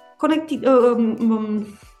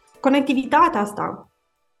conectivitatea asta.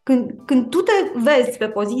 Când tu te vezi pe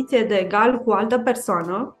poziție de egal cu o altă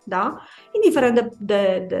persoană, da? Indiferent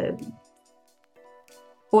de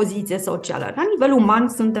poziție socială, la nivel uman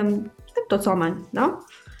suntem toți oameni, da?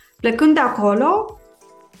 Plecând de acolo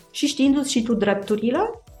și știindu-ți și tu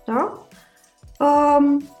drepturile, da?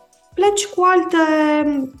 Pleci cu alte...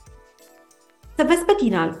 Te vezi pe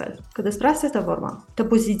tine altfel, că despre asta este vorba. Te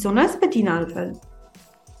poziționezi pe tine altfel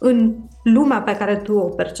în lumea pe care tu o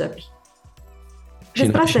percepi.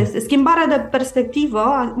 Despre asta este. Schimbarea de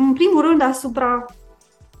perspectivă, în primul rând,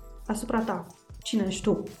 asupra ta. Cine ești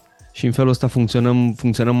tu? Și în felul ăsta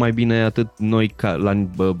funcționăm mai bine atât noi la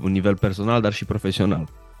nivel personal, dar și profesional.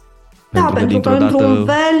 Da, pentru că într-un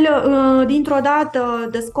fel, dintr-o dată,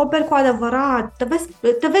 descoperi cu adevărat,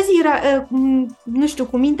 te vezi, nu știu,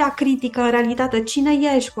 cu mintea critică în realitate, cine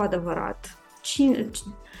ești cu adevărat.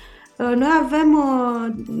 Noi avem,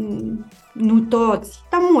 nu toți,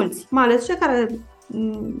 dar mulți, mai ales cei care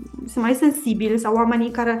sunt mai sensibili sau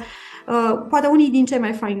oamenii care, poate unii din cei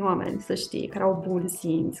mai faini oameni, să știi, care au bun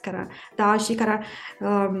simț, care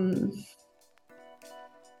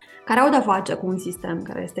au de-a face cu un sistem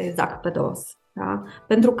care este exact pe dos. Da?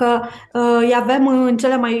 Pentru că îi avem în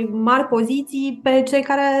cele mai mari poziții pe cei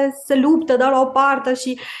care se luptă, dau la o parte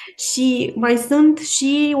și mai sunt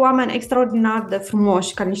și oameni extraordinar de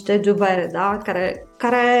frumoși, ca niște giuvere, da?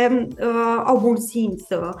 care au bun simț,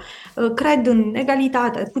 cred în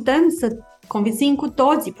egalitate. Putem să conviețuim cu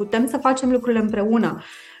toții, putem să facem lucrurile împreună,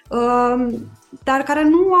 dar care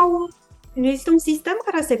nu există un sistem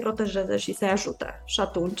care să-i protejeze și să-i ajute. Și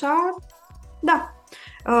atunci, da,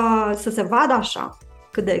 să se vadă așa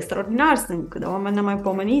cât de extraordinar sunt, cât de oameni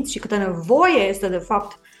nemaipomeniți și câtă nevoie este de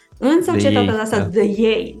fapt în societatea asta de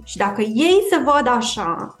ei. Și dacă ei se văd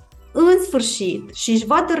așa, în sfârșit, și își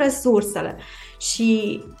văd resursele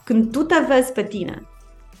și când tu te vezi pe tine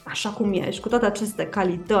așa cum ești, cu toate aceste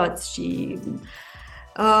calități și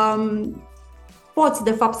poți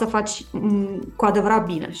de fapt să faci cu adevărat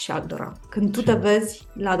bine și altora, când tu te vezi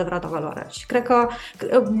la adevărata valoare. Și cred că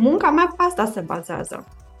munca mea pe asta se bazează.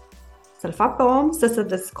 Să-l fac pe om,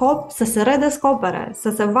 să se redescopere, să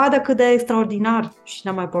se vadă cât de extraordinar și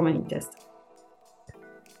nemaipomenit este.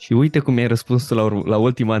 Și uite cum mi-ai răspuns tu la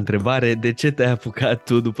ultima întrebare, de ce te-ai apucat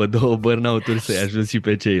tu după 2 burnout-uri să-i ajuți și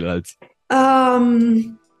pe ceilalți?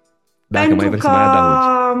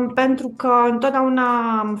 Pentru că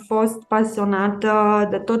întotdeauna am fost pasionată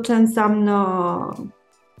de tot ce înseamnă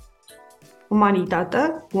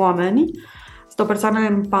umanitate, oameni. Sunt o persoană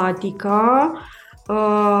empatică,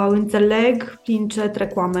 înțeleg prin ce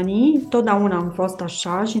trec oamenii. Totdeauna am fost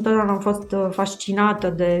așa și întotdeauna am fost fascinată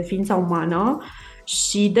de ființa umană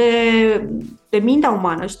și de mintea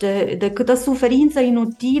umană și de câtă suferință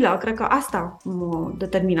inutilă. Cred că asta m-a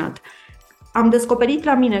determinat. Am descoperit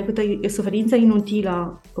la mine câtă suferință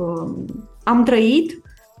inutilă am trăit,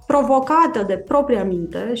 provocată de propria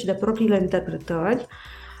minte și de propriile interpretări.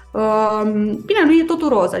 Bine, nu e totul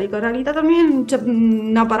roz, adică realitatea nu e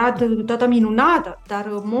neapărat toată minunată, dar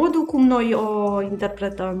modul cum noi o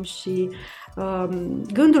interpretăm și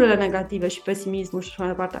gândurile negative și pesimismul și mai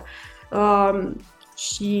departe.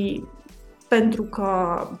 Și pentru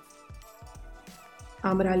că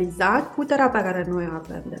am realizat puterea pe care noi o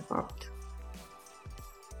avem, de fapt.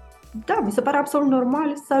 Da, mi se pare absolut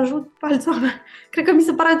normal să ajut pe alți oameni. Cred că mi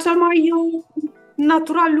se pare cel mai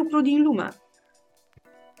natural lucru din lume.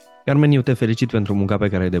 Carmen, eu te felicit pentru munca pe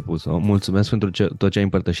care ai depus-o. Mulțumesc pentru tot ce ai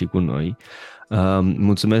împărtășit cu noi.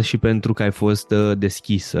 Mulțumesc și pentru că ai fost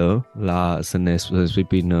deschisă să ne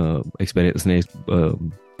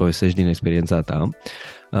povestești din experiența ta.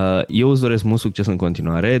 Eu îți doresc mult succes în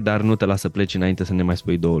continuare, dar nu te las să pleci înainte să ne mai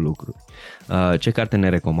spui 2 lucruri. Ce carte ne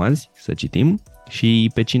recomanzi să citim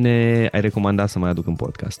și pe cine ai recomandat să mai aduc în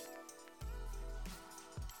podcast?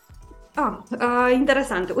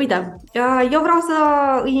 Interesant. Uite, eu vreau să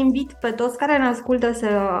îi invit pe toți care ne ascultă să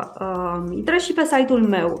intre și pe site-ul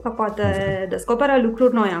meu, că poate descoperă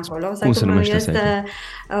lucruri noi acolo. Site-ul meu este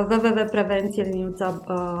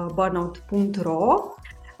www.preveniem-burnout.ro,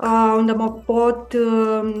 unde mă pot,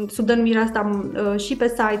 sub denumirea asta, și pe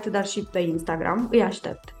site, dar și pe Instagram. Îi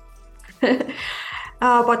aștept.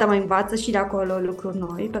 Poate mă învață și de acolo lucruri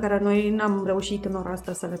noi, pe care noi n-am reușit în ora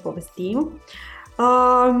asta să le povestim.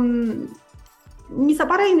 Mi se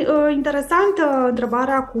pare interesantă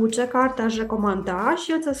întrebarea cu ce carte aș recomanda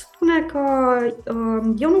și eu ți spune că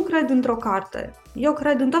eu nu cred într-o carte, eu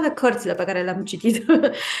cred în toate cărțile pe care le-am citit.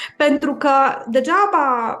 Pentru că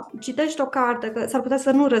degeaba citești o carte, că s-ar putea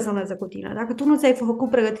să nu rezoneze cu tine, dacă tu nu ți-ai făcut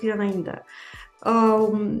pregătire înainte.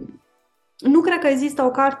 Nu cred că există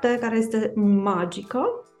o carte care este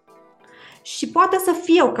magică și poate să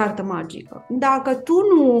fie o carte magică. Dacă tu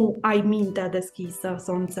nu ai mintea deschisă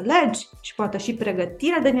să o înțelegi și poate și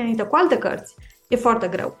pregătirea de dinainte cu alte cărți, e foarte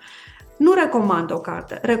greu. Nu recomand o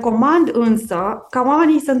carte. Recomand însă ca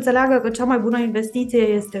oamenii să înțeleagă că cea mai bună investiție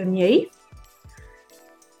este în ei,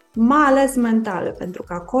 mai ales mentale, pentru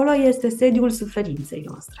că acolo este sediul suferinței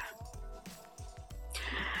noastre.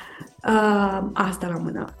 Asta la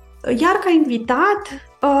mână. Iar ca invitat,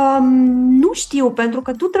 nu știu, pentru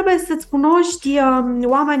că tu trebuie să-ți cunoști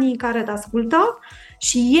oamenii care te ascultă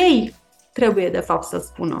și ei trebuie de fapt să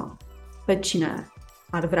spună pe cine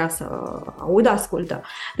ar vrea să audă, ascultă.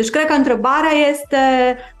 Deci cred că întrebarea este,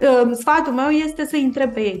 sfatul meu este să-i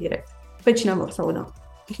întreb pe ei direct, pe cine vor să audă.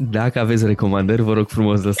 Dacă aveți recomandări, vă rog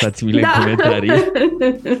frumos, lăsați-mi-le în comentarii.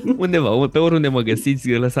 Undeva, pe oriunde mă găsiți,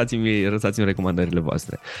 lăsați-mi recomandările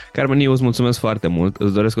voastre. Carmen, eu îți mulțumesc foarte mult,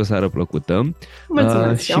 îți doresc o seară plăcută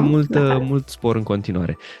și mult spor în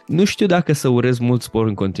continuare. Nu știu dacă să urez mult spor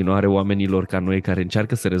în continuare oamenilor ca noi care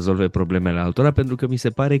încearcă să rezolve problemele altora, pentru că mi se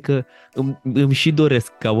pare că îmi și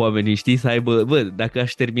doresc ca oamenii, știi, să aibă, dacă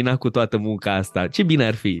aș termina cu toată munca asta, ce bine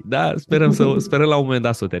ar fi, da? Sperăm la un moment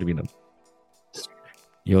dat să o terminăm.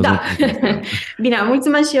 Bine,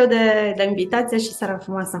 mulțumesc și eu de invitație și seara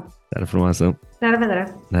frumoasă. Seara frumoasă. La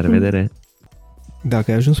revedere. La revedere.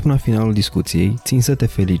 Dacă ai ajuns până la finalul discuției, țin să te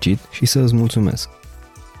felicit și să îți mulțumesc.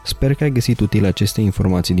 Sper că ai găsit utile aceste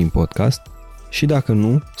informații din podcast și dacă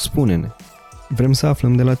nu, spune-ne. Vrem să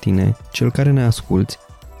aflăm de la tine, cel care ne asculți,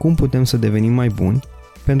 cum putem să devenim mai buni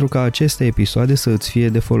pentru ca aceste episoade să îți fie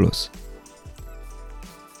de folos.